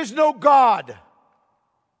if there is no God.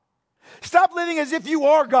 Stop living as if you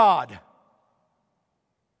are God.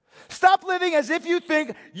 Stop living as if you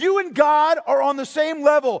think you and God are on the same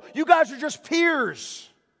level. You guys are just peers.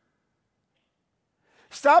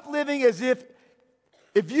 Stop living as if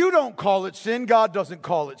you don't call it sin, God doesn't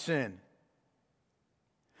call it sin.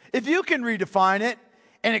 If you can redefine it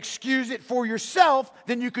and excuse it for yourself,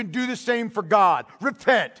 then you can do the same for God.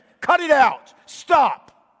 Repent. Cut it out. Stop.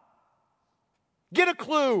 Get a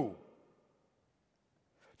clue.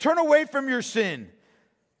 Turn away from your sin.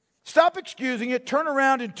 Stop excusing it. Turn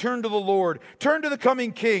around and turn to the Lord. Turn to the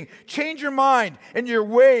coming King. Change your mind and your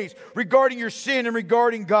ways regarding your sin and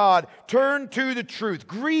regarding God. Turn to the truth.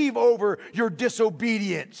 Grieve over your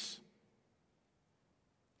disobedience.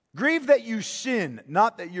 Grieve that you sin,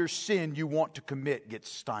 not that your sin you want to commit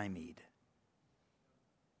gets stymied.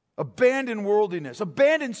 Abandon worldliness.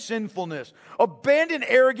 Abandon sinfulness. Abandon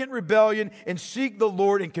arrogant rebellion and seek the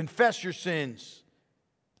Lord and confess your sins.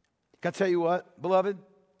 Can I tell you what, beloved?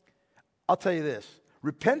 I'll tell you this.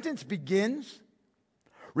 Repentance begins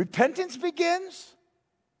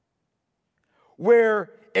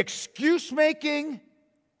where excuse making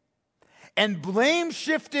and blame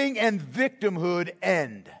shifting and victimhood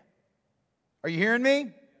end. Are you hearing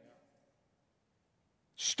me?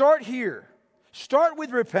 Start here. Start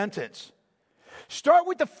with repentance. Start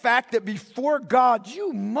with the fact that before God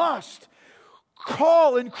you must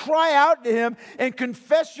call and cry out to Him and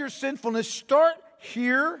confess your sinfulness. Start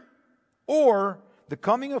here, or the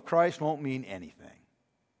coming of Christ won't mean anything.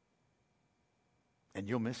 And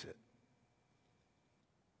you'll miss it.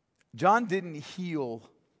 John didn't heal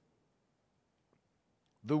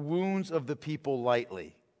the wounds of the people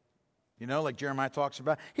lightly. You know, like Jeremiah talks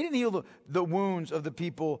about. He didn't heal the wounds of the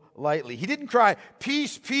people lightly. He didn't cry,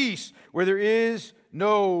 peace, peace, where there is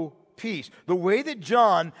no peace. The way that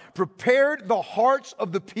John prepared the hearts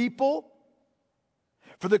of the people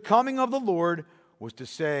for the coming of the Lord was to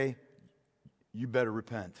say, you better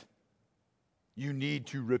repent. You need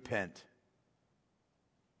to repent.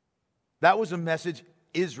 That was a message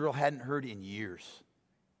Israel hadn't heard in years.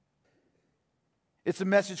 It's a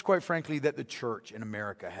message, quite frankly, that the church in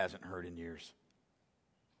America hasn't heard in years.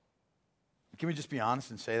 Can we just be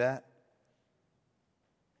honest and say that?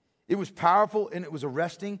 It was powerful and it was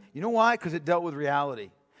arresting. You know why? Because it dealt with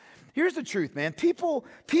reality. Here's the truth, man. People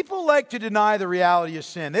like to deny the reality of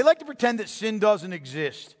sin. They like to pretend that sin doesn't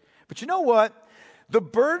exist. But you know what? The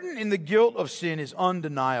burden and the guilt of sin is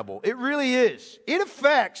undeniable. It really is. It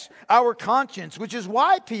affects our conscience, which is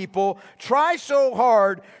why people try so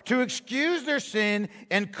hard to excuse their sin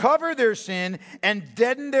and cover their sin and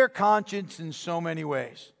deaden their conscience in so many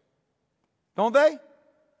ways. Don't they?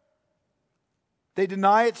 They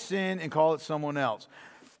deny it's sin and call it someone else.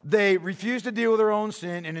 They refuse to deal with their own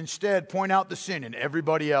sin and instead point out the sin in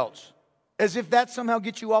everybody else, as if that somehow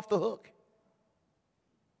gets you off the hook.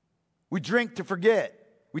 We drink to forget.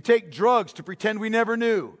 We take drugs to pretend we never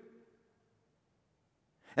knew.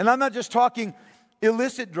 And I'm not just talking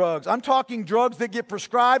illicit drugs. I'm talking drugs that get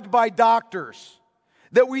prescribed by doctors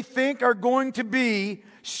that we think are going to be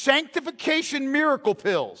sanctification miracle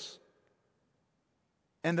pills.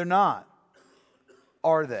 And they're not.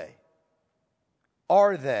 Are they?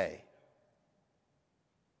 Are they?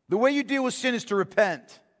 The way you deal with sin is to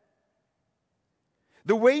repent.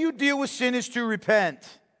 The way you deal with sin is to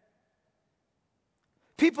repent.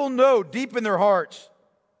 People know deep in their hearts.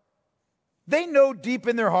 They know deep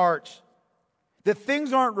in their hearts that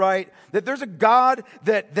things aren't right, that there's a God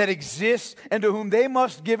that exists and to whom they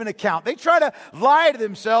must give an account. They try to lie to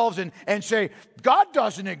themselves and say, God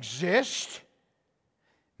doesn't exist.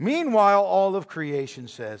 Meanwhile, all of creation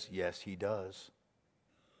says, yes, he does.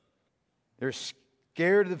 They're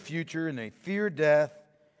scared of the future and they fear death,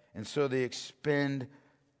 and so they expend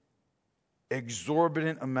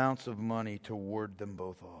exorbitant amounts of money to ward them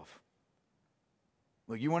both off.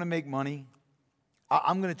 Look, you want to make money?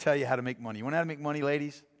 I'm going to tell you how to make money. You want to know how to make money,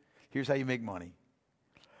 ladies? Here's how you make money.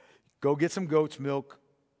 Go get some goat's milk,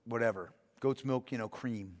 whatever. Goat's milk,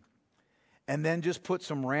 cream. And then just put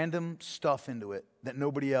some random stuff into it that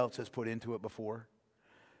nobody else has put into it before.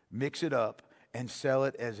 Mix it up and sell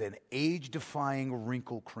it as an age-defying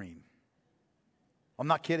wrinkle cream. I'm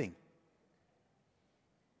not kidding.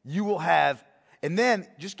 You will have, and then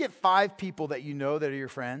just get 5 people that you know that are your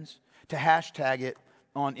friends to hashtag it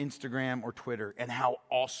on Instagram or Twitter and how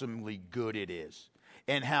awesomely good it is.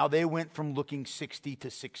 And how they went from looking 60 to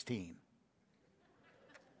 16.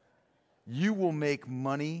 You will make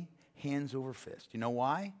money hands over fist. You know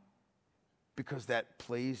why? Because that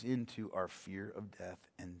plays into our fear of death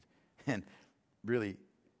and really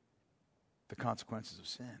the consequences of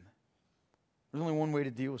sin. There's only one way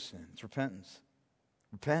to deal with sin. It's repentance.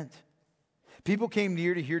 Repent. People came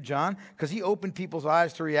near to hear John because he opened people's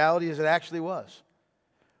eyes to reality as it actually was.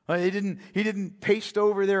 He didn't paste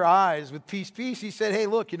over their eyes with peace, peace. He said, hey,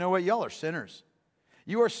 look, you know what? Y'all are sinners.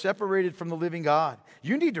 You are separated from the living God.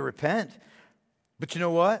 You need to repent. But you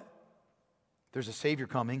know what? There's a Savior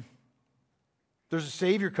coming. There's a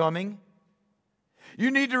Savior coming.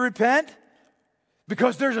 You need to repent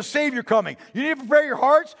because there's a Savior coming. You need to prepare your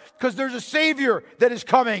hearts because there's a Savior that is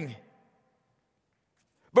coming.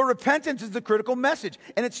 But repentance is the critical message.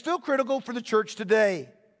 And it's still critical for the church today.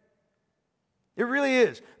 It really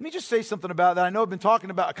is. Let me just say something about that. I know I've been talking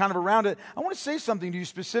about kind of around it. I want to say something to you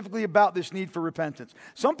specifically about this need for repentance.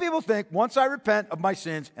 Some people think once I repent of my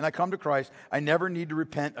sins and I come to Christ, I never need to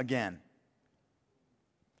repent again.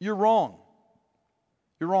 You're wrong.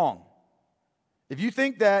 You're wrong. If you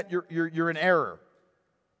think that, you're in error.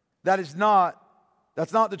 That's not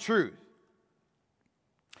the truth.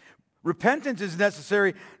 Repentance is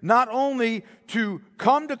necessary not only to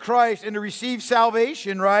come to Christ and to receive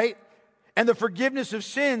salvation, right? And the forgiveness of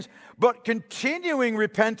sins, but continuing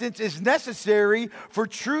repentance is necessary for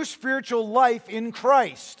true spiritual life in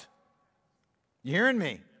Christ. You hearing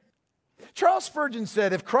me? Charles Spurgeon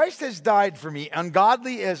said, if Christ has died for me,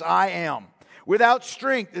 ungodly as I am, without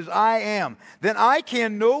strength as I am, then I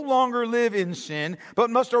can no longer live in sin, but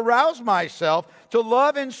must arouse myself to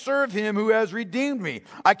love and serve him who has redeemed me.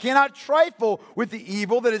 I cannot trifle with the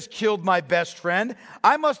evil that has killed my best friend.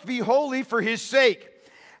 I must be holy for his sake.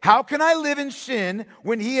 How can I live in sin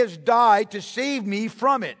when he has died to save me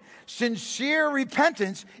from it? Sincere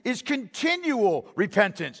repentance is continual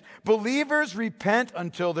repentance. Believers repent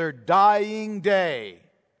until their dying day.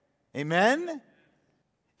 Amen?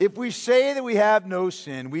 If we say that we have no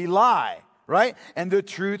sin, we lie, right? And the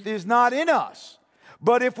truth is not in us.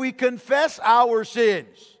 But if we confess our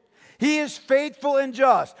sins, he is faithful and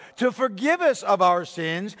just to forgive us of our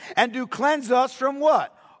sins and to cleanse us from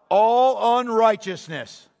what? All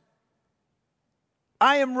unrighteousness.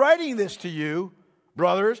 I am writing this to you,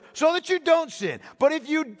 brothers, so that you don't sin. But if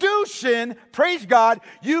you do sin, praise God,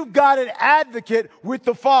 you've got an advocate with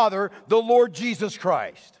the Father, the Lord Jesus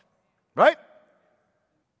Christ. Right?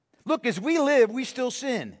 Look, as we live, we still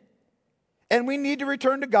sin. And we need to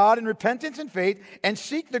return to God in repentance and faith and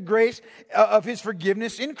seek the grace of his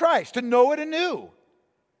forgiveness in Christ, to know it anew.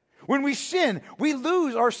 When we sin, we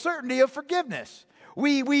lose our certainty of forgiveness.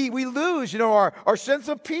 We lose, our sense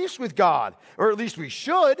of peace with God, or at least we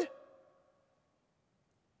should.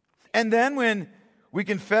 And then when we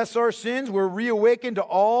confess our sins, we're reawakened to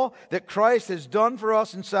all that Christ has done for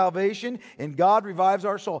us in salvation, and God revives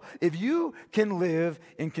our soul. If you can live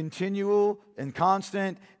in continual and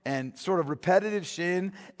constant and sort of repetitive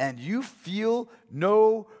sin, and you feel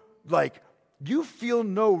no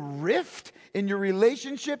rift in your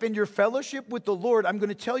relationship and your fellowship with the Lord, I'm going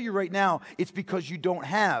to tell you right now, it's because you don't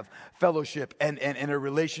have fellowship and a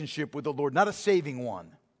relationship with the Lord. Not a saving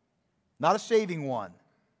one. Not a saving one.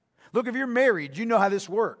 Look, if you're married, you know how this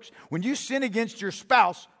works. When you sin against your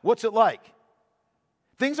spouse, what's it like?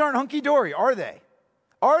 Things aren't hunky-dory, are they?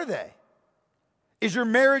 Are they? Is your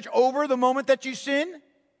marriage over the moment that you sin?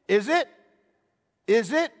 Is it?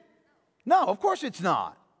 Is it? No, of course it's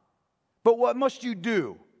not. But what must you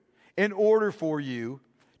do in order for you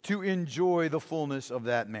to enjoy the fullness of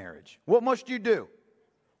that marriage? What must you do?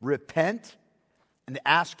 Repent and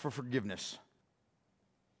ask for forgiveness.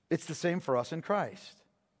 It's the same for us in Christ.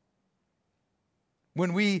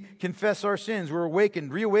 When we confess our sins, we're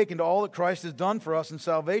reawakened to all that Christ has done for us in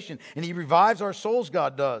salvation. And he revives our souls,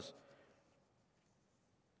 God does.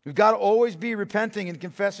 We've got to always be repenting and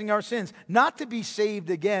confessing our sins, not to be saved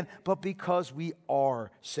again, but because we are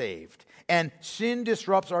saved. And sin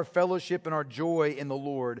disrupts our fellowship and our joy in the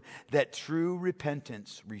Lord that true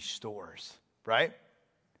repentance restores. Right?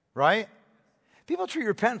 Right? People treat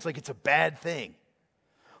repentance like it's a bad thing.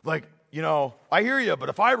 Like, I hear you, but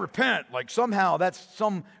if I repent, like somehow that's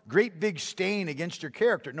some great big stain against your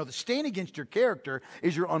character. No, the stain against your character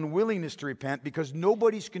is your unwillingness to repent because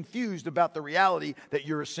nobody's confused about the reality that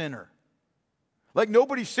you're a sinner. Like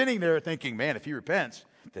nobody's sitting there thinking, man, if he repents,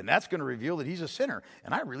 then that's going to reveal that he's a sinner.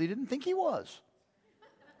 And I really didn't think he was.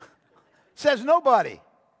 Says nobody.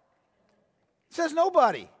 Says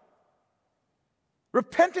nobody.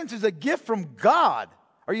 Repentance is a gift from God.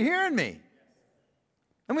 Are you hearing me?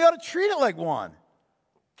 And we ought to treat it like one,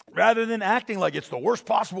 rather than acting like it's the worst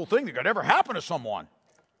possible thing that could ever happen to someone.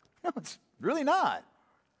 No, it's really not.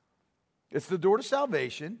 It's the door to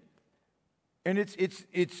salvation, and it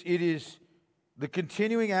is the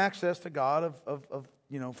continuing access to God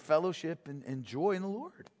of fellowship and joy in the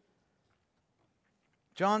Lord.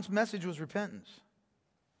 John's message was repentance.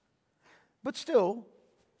 But still,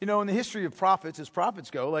 in the history of prophets, as prophets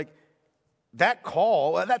go, like, that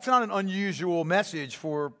call, that's not an unusual message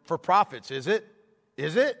for prophets, is it?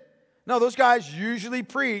 Is it? No, those guys usually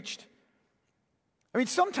preached. I mean,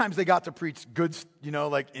 sometimes they got to preach good,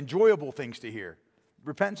 like enjoyable things to hear.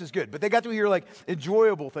 Repentance is good. But they got to hear like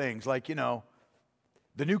enjoyable things like,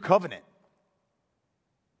 the new covenant.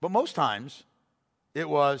 But most times it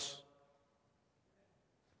was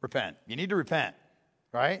repent. You need to repent,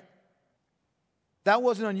 right? That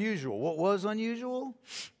wasn't unusual. What was unusual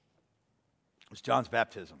was John's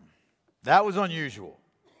baptism. That was unusual.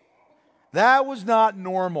 That was not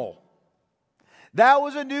normal. That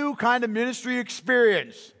was a new kind of ministry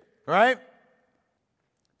experience, right?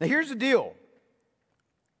 Now here's the deal.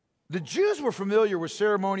 The Jews were familiar with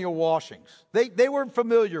ceremonial washings. They were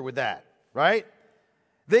familiar with that, right?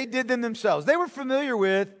 They did them themselves. They were familiar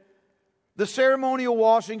with the ceremonial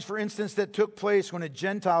washings, for instance, that took place when a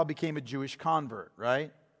Gentile became a Jewish convert,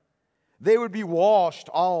 right? They would be washed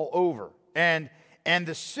all over. And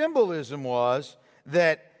the symbolism was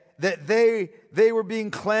that they were being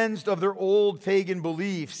cleansed of their old pagan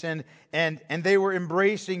beliefs and they were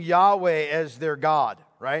embracing Yahweh as their God,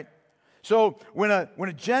 right? So when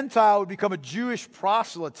a Gentile would become a Jewish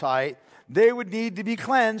proselyte, they would need to be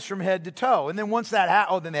cleansed from head to toe. And then once that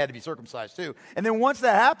happened, then they had to be circumcised too. And then once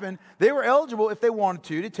that happened, they were eligible, if they wanted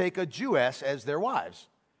to take a Jewess as their wives.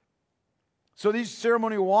 So these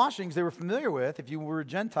ceremonial washings they were familiar with if you were a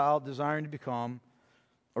Gentile desiring to become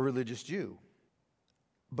a religious Jew.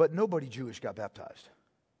 But nobody Jewish got baptized.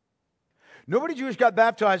 Nobody Jewish got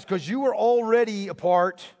baptized because you were already a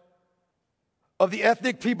part of the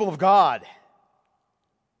ethnic people of God.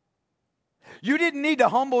 You didn't need to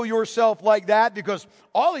humble yourself like that because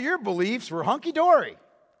all of your beliefs were hunky-dory.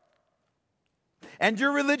 And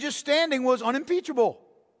your religious standing was unimpeachable.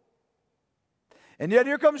 And yet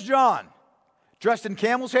here comes John, dressed in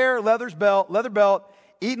camel's hair, leather belt,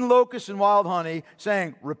 eating locusts and wild honey,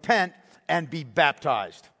 saying, repent and be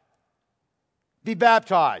baptized. Be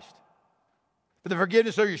baptized for the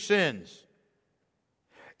forgiveness of your sins.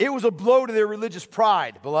 It was a blow to their religious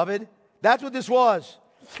pride, beloved. That's what this was.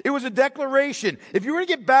 It was a declaration. If you were to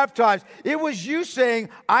get baptized, it was you saying,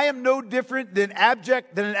 I am no different than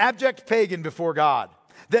an abject pagan before God.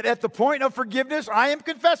 That at the point of forgiveness, I am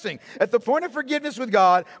confessing. At the point of forgiveness with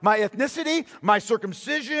God, my ethnicity, my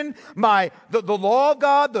circumcision, the law of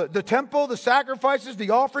God, the temple, the sacrifices,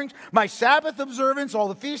 the offerings, my Sabbath observance, all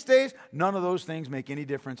the feast days, none of those things make any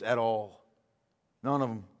difference at all. None of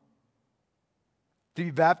them. To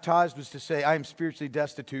be baptized was to say, I am spiritually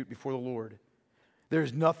destitute before the Lord. There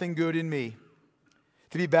is nothing good in me.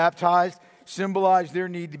 To be baptized symbolized their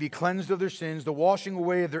need to be cleansed of their sins, the washing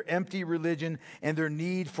away of their empty religion, and their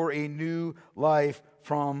need for a new life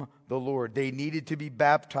from the Lord. They needed to be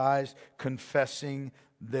baptized, confessing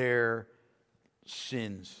their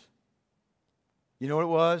sins. You know what it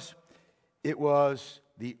was? It was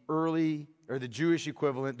the Jewish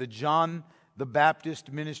equivalent, the John the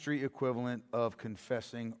Baptist ministry equivalent of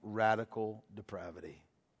confessing radical depravity.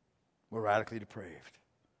 We're radically depraved.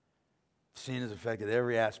 Sin has affected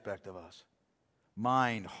every aspect of us.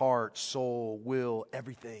 Mind, heart, soul, will,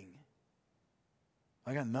 everything.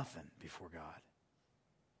 I got nothing before God.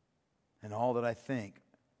 And all that I think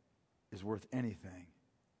is worth anything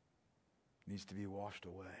needs to be washed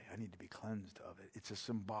away. I need to be cleansed of it. It's a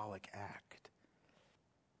symbolic act.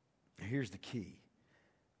 Here's the key.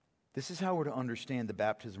 This is how we're to understand the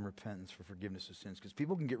baptism repentance for forgiveness of sins, because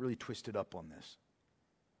people can get really twisted up on this.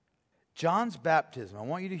 John's baptism, I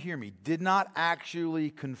want you to hear me, did not actually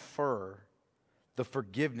confer the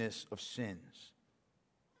forgiveness of sins.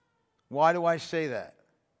 Why do I say that?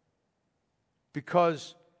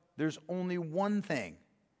 Because there's only one thing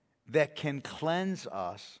that can cleanse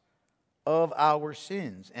us of our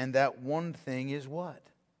sins. And that one thing is what?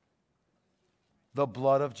 The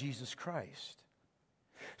blood of Jesus Christ.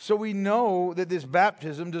 So we know that this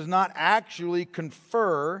baptism does not actually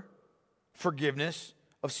confer forgiveness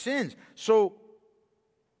of sins. So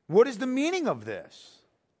what is the meaning of this?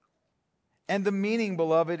 And the meaning,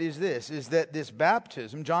 beloved, is this, is that this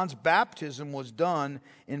baptism, John's baptism, was done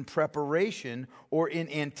in preparation or in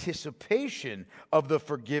anticipation of the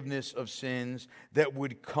forgiveness of sins that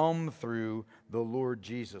would come through the Lord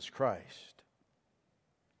Jesus Christ.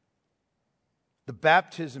 The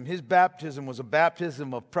baptism, his baptism was a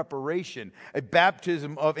baptism of preparation, a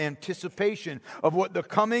baptism of anticipation of what the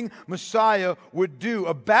coming Messiah would do,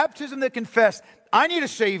 a baptism that confessed, I need a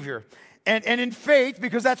Savior. And in faith,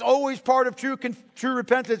 because that's always part of true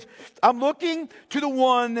repentance, I'm looking to the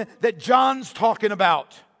one that John's talking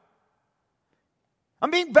about.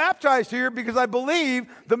 I'm being baptized here because I believe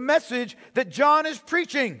the message that John is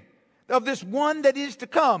preaching of this one that is to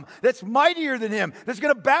come, that's mightier than him, that's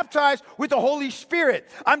going to baptize with the Holy Spirit.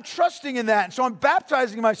 I'm trusting in that, and so I'm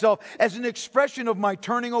baptizing myself as an expression of my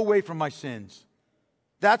turning away from my sins.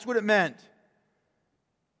 That's what it meant.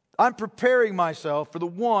 I'm preparing myself for the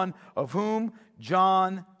one of whom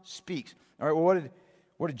John speaks. All right, well,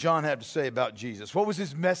 what did John have to say about Jesus? What was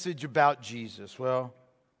his message about Jesus? Well,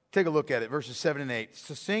 take a look at it, verses 7 and 8.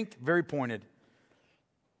 Succinct, very pointed.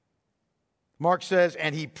 Mark says,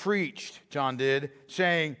 and he preached, John did,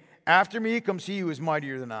 saying, after me comes he who is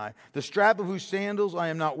mightier than I, the strap of whose sandals I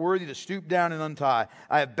am not worthy to stoop down and untie.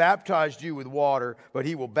 I have baptized you with water, but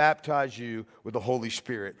he will baptize you with the Holy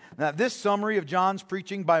Spirit. Now, this summary of John's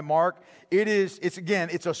preaching by Mark,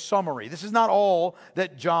 it's a summary. This is not all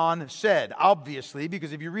that John said, obviously,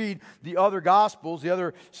 because if you read the other Gospels, the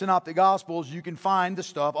other synoptic Gospels, you can find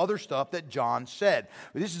other stuff that John said.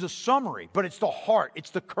 But this is a summary, but it's the heart,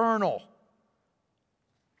 it's the kernel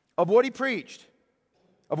of what he preached.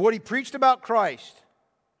 Of what he preached about Christ.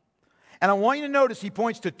 And I want you to notice he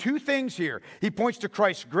points to two things here. He points to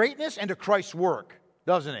Christ's greatness and to Christ's work,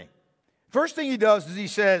 doesn't he? First thing he does is he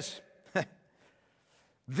says,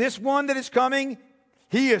 this one that is coming,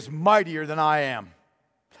 he is mightier than I am.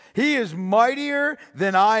 He is mightier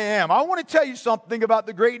than I am. I want to tell you something about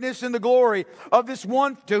the greatness and the glory of this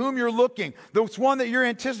one to whom you're looking. This one that you're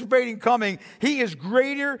anticipating coming. He is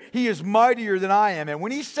greater, he is mightier than I am. And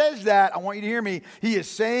when he says that, I want you to hear me, he is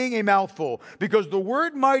saying a mouthful. Because the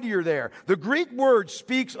word mightier there, the Greek word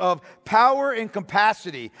speaks of power and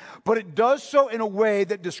capacity, but it does so in a way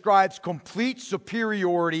that describes complete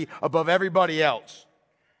superiority above everybody else.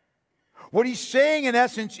 What he's saying in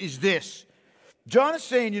essence is this. John is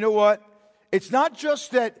saying, you know what? It's not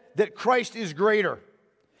just that Christ is greater.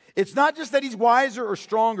 It's not just that he's wiser or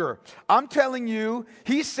stronger. I'm telling you,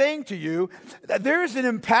 he's saying to you that there is an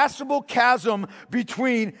impassable chasm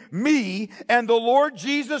between me and the Lord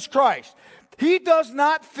Jesus Christ. He does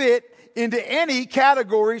not fit into any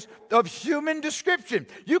categories of human description.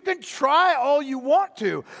 You can try all you want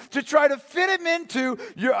to try to fit him into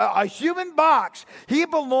a human box. He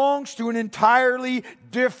belongs to an entirely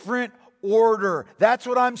different order. That's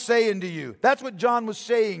what I'm saying to you. That's what John was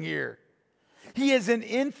saying here. He is an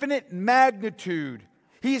infinite magnitude.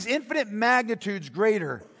 He is infinite magnitudes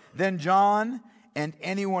greater than John and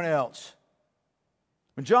anyone else.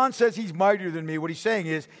 When John says he's mightier than me, what he's saying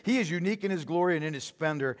is he is unique in his glory and in his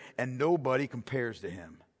splendor, and nobody compares to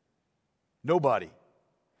him. Nobody.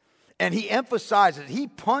 And he emphasizes, he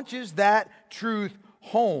punches that truth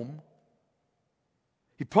home.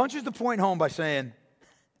 He punches the point home by saying,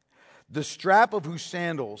 the strap of whose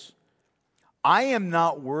sandals I am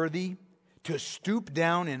not worthy to stoop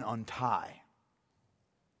down and untie.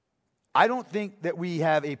 I don't think that we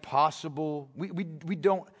have a possible, we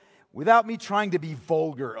don't, without me trying to be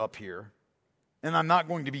vulgar up here, and I'm not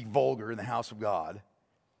going to be vulgar in the house of God,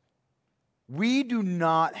 we do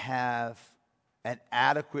not have an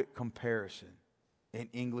adequate comparison in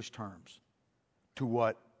English terms to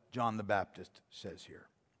what John the Baptist says here.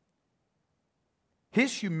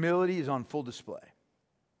 His humility is on full display.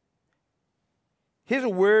 His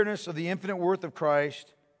awareness of the infinite worth of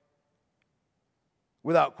Christ,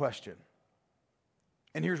 without question.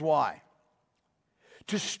 And here's why.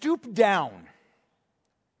 To stoop down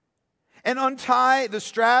and untie the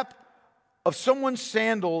strap of someone's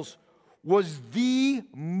sandals was the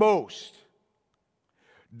most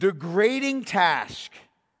degrading task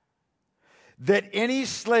that any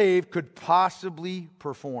slave could possibly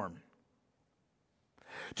perform.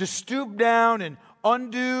 to stoop down and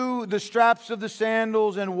undo the straps of the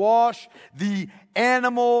sandals and wash the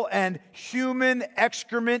animal and human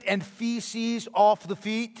excrement and feces off the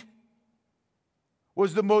feet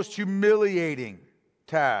was the most humiliating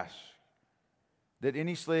task that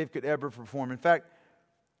any slave could ever perform. In fact,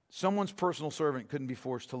 someone's personal servant couldn't be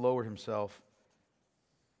forced to lower himself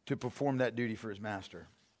to perform that duty for his master.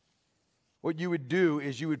 What you would do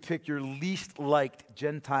is you would pick your least liked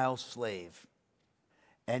Gentile slave,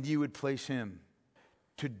 and you would place him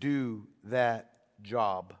to do that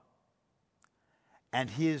job. And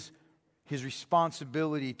his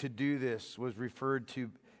responsibility to do this was referred to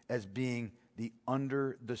as being the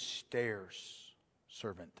under the stairs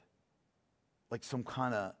servant. Like some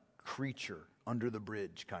kind of creature under the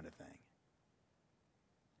bridge kind of thing.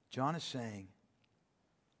 John is saying,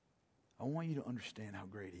 I want you to understand how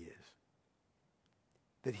great he is.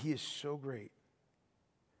 That he is so great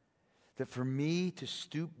that for me to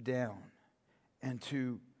stoop down and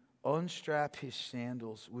to unstrap his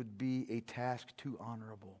sandals would be a task too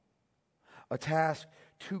honorable, a task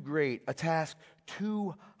too great, a task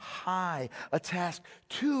too high, a task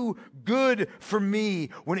too good for me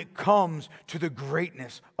when it comes to the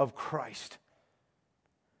greatness of Christ.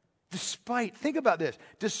 Think about this,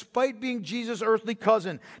 despite being Jesus' earthly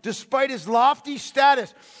cousin, despite his lofty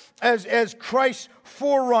status as Christ's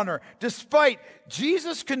forerunner, despite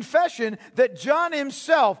Jesus' confession that John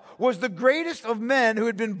himself was the greatest of men who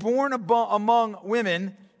had been born among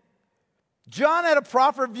women, John had a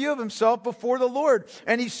proper view of himself before the Lord.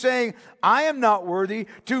 And he's saying, I am not worthy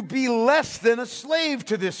to be less than a slave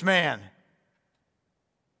to this man.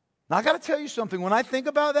 Now, I got to tell you something. When I think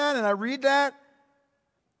about that and I read that,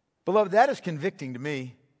 beloved, that is convicting to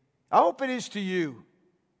me. I hope it is to you.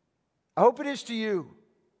 I hope it is to you.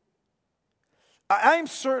 I am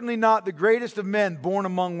certainly not the greatest of men born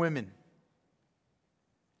among women.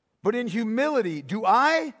 But in humility, do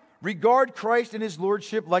I regard Christ and his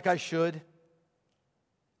lordship like I should?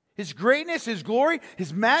 His greatness, his glory,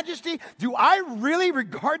 his majesty, do I really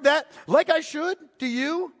regard that like I should? Do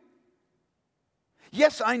you?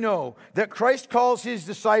 Yes, I know that Christ calls his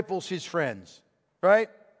disciples his friends, right?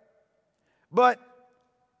 But,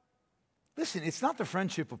 listen, it's not the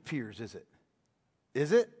friendship of peers, is it?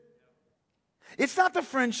 Is it? It's not the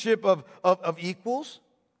friendship of equals.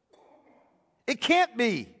 It can't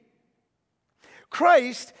be.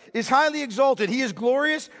 Christ is highly exalted. He is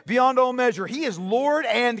glorious beyond all measure. He is Lord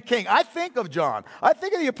and King. I think of John. I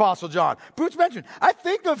think of the Apostle John. Boots mentioned. I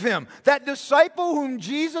think of him, that disciple whom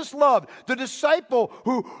Jesus loved, the disciple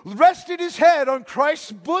who rested his head on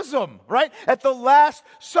Christ's bosom, right, at the Last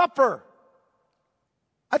Supper.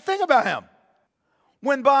 I think about him.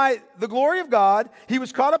 When by the glory of God, he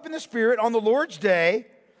was caught up in the Spirit on the Lord's day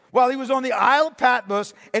while he was on the Isle of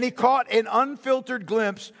Patmos, and he caught an unfiltered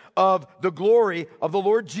glimpse of the glory of the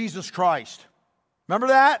Lord Jesus Christ. Remember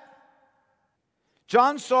that?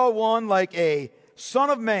 John saw one like a Son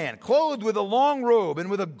of Man, clothed with a long robe and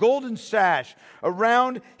with a golden sash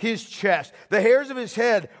around his chest. The hairs of his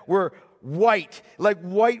head were white, like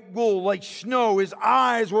white wool, like snow. His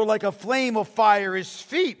eyes were like a flame of fire. His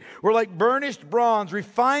feet were like burnished bronze,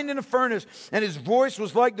 refined in a furnace. And his voice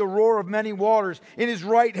was like the roar of many waters. In his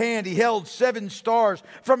right hand he held 7 stars.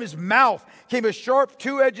 From his mouth came a sharp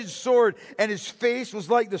 2-edged sword, and his face was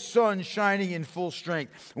like the sun shining in full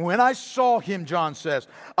strength. When I saw him, John says,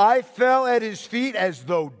 I fell at his feet as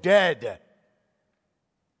though dead.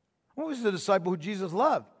 What was the disciple who Jesus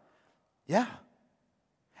loved? Yeah.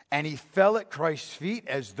 And he fell at Christ's feet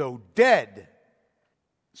as though dead.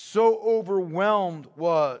 So overwhelmed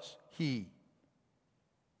was he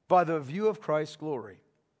by the view of Christ's glory.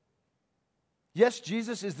 Yes,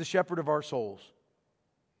 Jesus is the shepherd of our souls.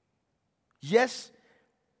 Yes,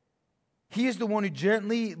 he is the one who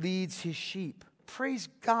gently leads his sheep. Praise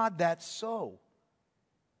God, that's so.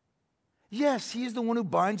 Yes, he is the one who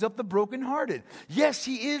binds up the brokenhearted. Yes,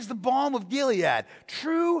 he is the balm of Gilead.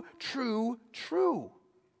 True, true, true.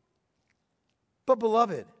 But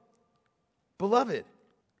beloved,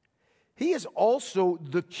 he is also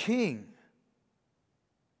the king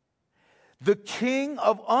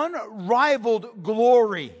of unrivaled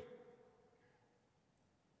glory,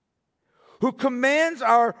 who commands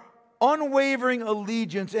our unwavering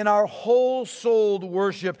allegiance and our whole-souled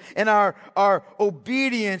worship and our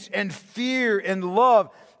obedience and fear and love.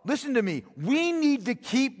 Listen to me. We need to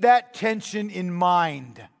keep that tension in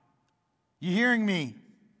mind. You hearing me?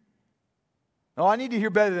 Oh, I need to hear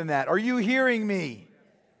better than that. Are you hearing me?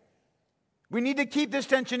 We need to keep this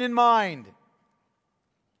tension in mind.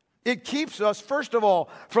 It keeps us, first of all,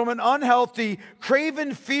 from an unhealthy,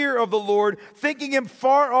 craven fear of the Lord, thinking Him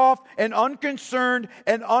far off and unconcerned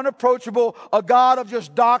and unapproachable, a God of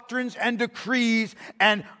just doctrines and decrees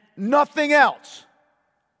and nothing else.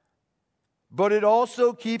 But it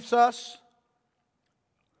also keeps us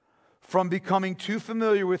from becoming too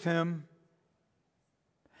familiar with Him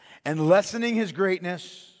and lessening His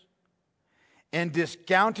greatness and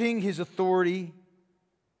discounting His authority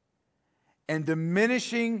and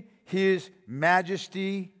diminishing His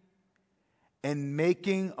majesty and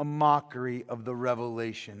making a mockery of the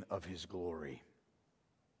revelation of His glory.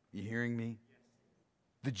 You hearing me?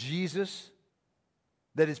 The Jesus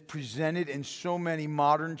that is presented in so many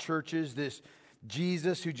modern churches, this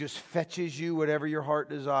Jesus who just fetches you whatever your heart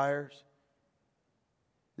desires,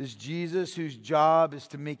 this Jesus whose job is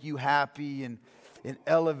to make you happy and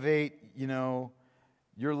elevate,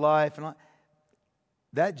 your life. And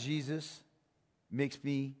that Jesus makes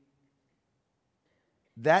me,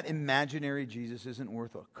 that imaginary Jesus isn't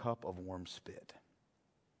worth a cup of warm spit.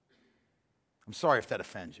 I'm sorry if that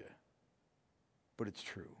offends you, but it's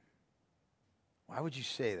true. Why would you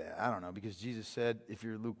say that? I don't know, because Jesus said, if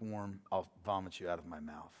you're lukewarm, I'll vomit you out of my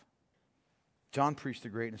mouth. John preached the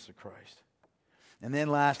greatness of Christ. And then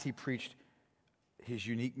last, he preached his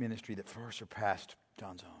unique ministry that far surpassed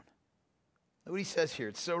John's own. Look what he says here.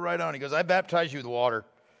 It's so right on. He goes, I baptize you with water.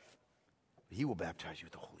 He will baptize you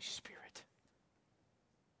with the Holy Spirit.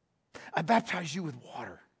 I baptize you with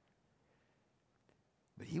water.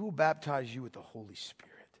 But He will baptize you with the Holy Spirit.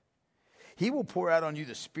 He will pour out on you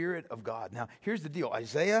the Spirit of God. Now, here's the deal.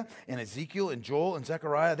 Isaiah and Ezekiel and Joel and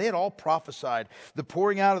Zechariah, they had all prophesied the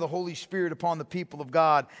pouring out of the Holy Spirit upon the people of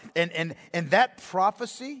God. And that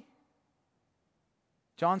prophecy,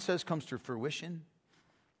 John says, comes to fruition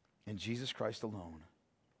in Jesus Christ alone.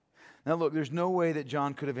 Now look, there's no way that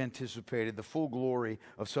John could have anticipated the full glory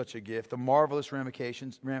of such a gift, the marvelous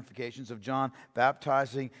ramifications of John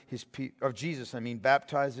baptizing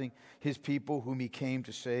baptizing his people whom He came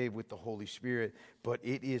to save with the Holy Spirit. But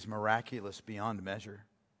it is miraculous beyond measure.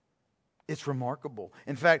 It's remarkable.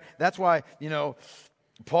 In fact, that's why,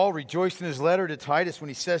 Paul rejoiced in his letter to Titus when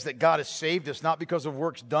he says that God has saved us not because of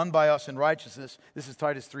works done by us in righteousness. This is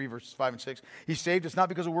Titus 3, verses 5 and 6. He saved us not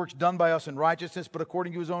because of works done by us in righteousness, but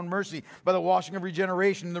according to His own mercy, by the washing of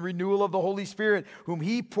regeneration and the renewal of the Holy Spirit, whom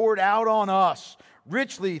He poured out on us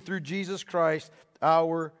richly through Jesus Christ,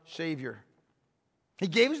 our Savior. He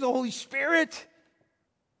gave us the Holy Spirit.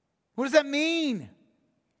 What does that mean?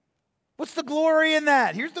 What's the glory in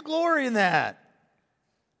that? Here's the glory in that.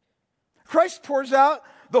 Christ pours out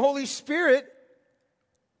the Holy Spirit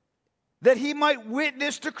that He might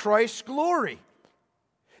witness to Christ's glory.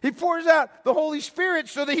 He pours out the Holy Spirit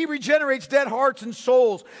so that He regenerates dead hearts and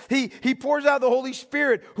souls. He pours out the Holy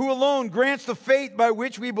Spirit who alone grants the faith by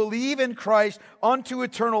which we believe in Christ unto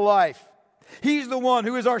eternal life. He's the one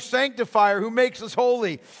who is our sanctifier, who makes us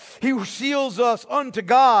holy. He seals us unto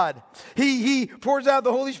God. He pours out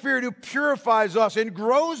the Holy Spirit who purifies us and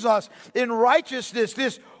grows us in righteousness.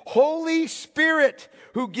 This Holy Spirit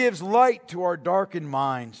who gives light to our darkened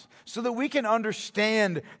minds so that we can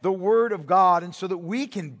understand the Word of God and so that we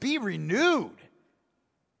can be renewed.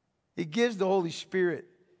 He gives the Holy Spirit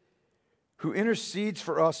who intercedes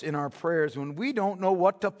for us in our prayers when we don't know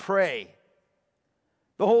what to pray.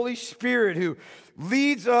 The Holy Spirit who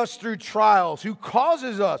leads us through trials, who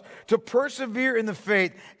causes us to persevere in the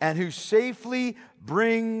faith, and who safely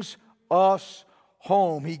brings us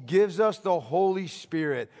home. He gives us the Holy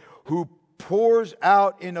Spirit who pours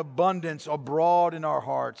out in abundance abroad in our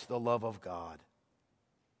hearts the love of God.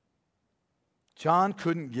 John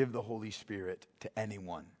couldn't give the Holy Spirit to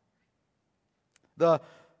anyone. The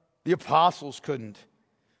apostles couldn't.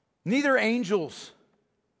 Neither angels.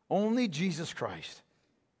 Only Jesus Christ.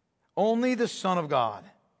 Only the Son of God.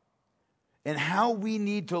 And how we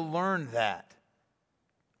need to learn that.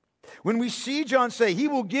 When we see John say, He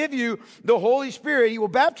will give you the Holy Spirit, He will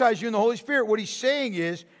baptize you in the Holy Spirit, what he's saying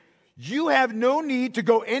is, you have no need to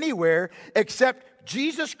go anywhere except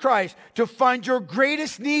Jesus Christ to find your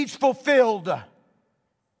greatest needs fulfilled.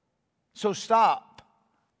 So stop.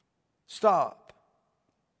 Stop.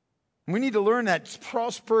 We need to learn that.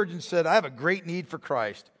 Charles Spurgeon said, I have a great need for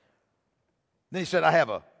Christ. Then he said, I have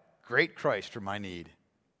a great Christ for my need.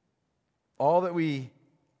 All that we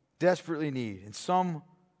desperately need in some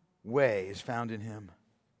way is found in Him.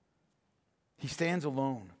 He stands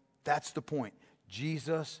alone. That's the point.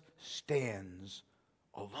 Jesus stands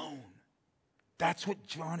alone. That's what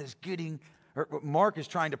John is getting, or what Mark is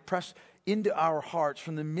trying to press into our hearts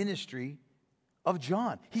from the ministry of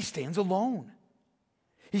John. He stands alone.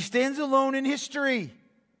 He stands alone in history.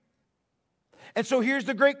 And so here's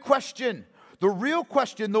the great question. The real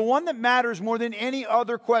question, the one that matters more than any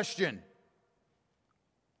other question.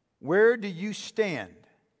 Where do you stand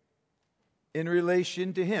in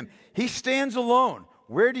relation to Him? He stands alone.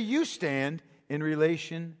 Where do you stand in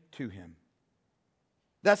relation to Him?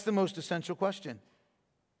 That's the most essential question.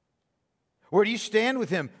 Where do you stand with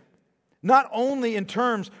Him? Not only in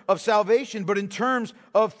terms of salvation, but in terms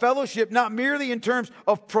of fellowship, not merely in terms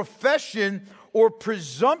of profession or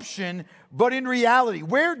presumption, but in reality.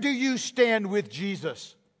 Where do you stand with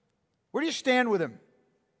Jesus? Where do you stand with Him?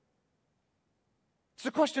 It's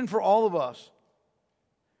a question for all of us.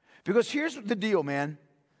 Because here's the deal, man.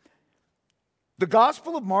 The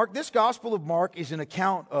Gospel of Mark, this Gospel of Mark is an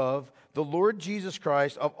account of the Lord Jesus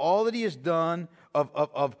Christ, of all that He has done, of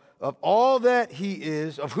all that He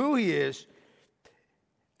is, of who He is,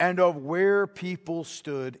 and of where people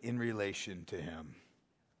stood in relation to Him.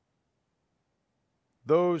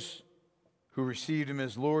 Those who received Him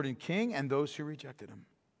as Lord and King, and those who rejected Him.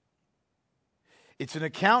 It's an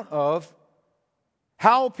account of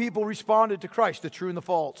how people responded to Christ, the true and the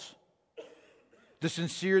false, the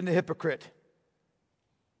sincere and the hypocrite,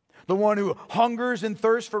 the one who hungers and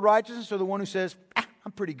thirsts for righteousness, or the one who says,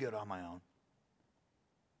 I'm pretty good on my own.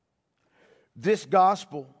 This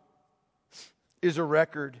gospel is a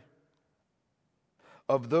record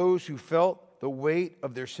of those who felt the weight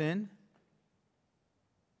of their sin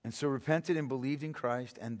and so repented and believed in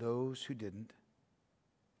Christ, and those who didn't,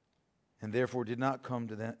 and therefore did not come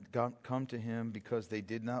to Him because they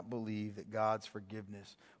did not believe that God's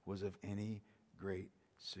forgiveness was of any great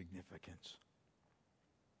significance.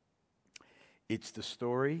 It's the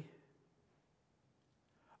story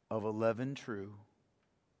of 11 true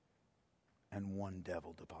and one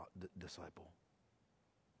devil disciple.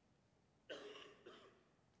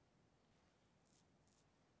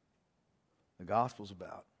 The gospel's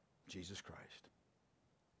about Jesus Christ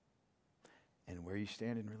and where you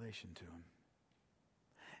stand in relation to Him.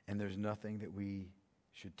 And there's nothing that we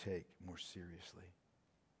should take more seriously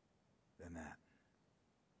than that.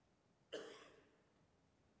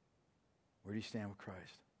 Where do you stand with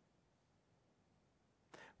Christ?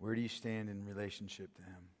 Where do you stand in relationship to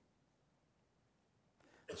Him?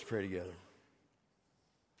 Let's pray together.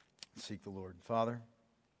 Seek the Lord. Father,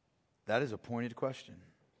 that is a pointed question.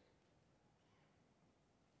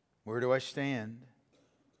 Where do I stand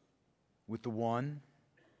with the one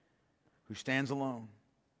who stands alone?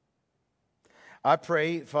 I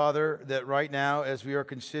pray, Father, that right now, as we are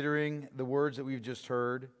considering the words that we've just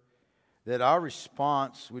heard, that our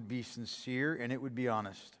response would be sincere and it would be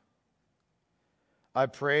honest. I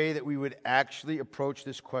pray that we would actually approach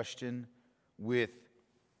this question with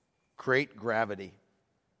great gravity.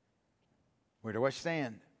 Where do I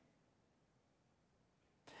stand?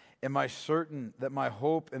 Am I certain that my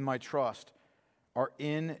hope and my trust are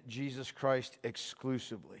in Jesus Christ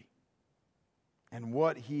exclusively and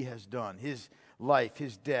what He has done, His life,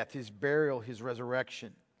 His death, His burial, His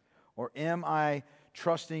resurrection? Or am I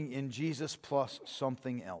trusting in Jesus plus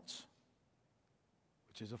something else,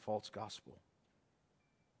 which is a false gospel?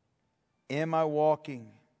 Am I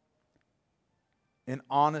walking in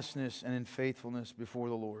honestness and in faithfulness before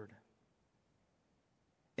the Lord?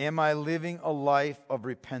 Am I living a life of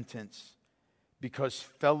repentance because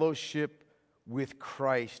fellowship with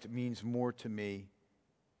Christ means more to me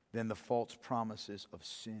than the false promises of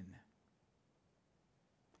sin?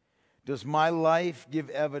 Does my life give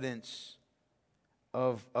evidence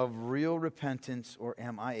of real repentance, or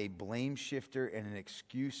am I a blame shifter and an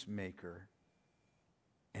excuse maker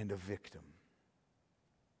and a victim?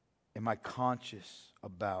 Am I conscious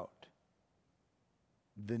about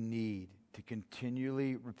the need to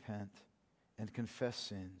continually repent and confess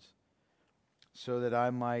sins so that I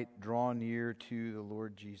might draw near to the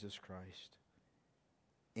Lord Jesus Christ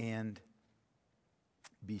and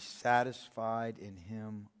be satisfied in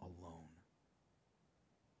Him alone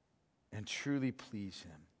and truly please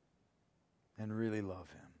Him and really love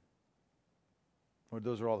Him? Lord,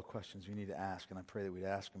 those are all the questions we need to ask, and I pray that we'd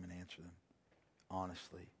ask them and answer them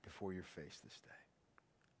honestly before your face this day.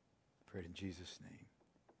 I pray it in Jesus' name.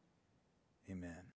 Amen.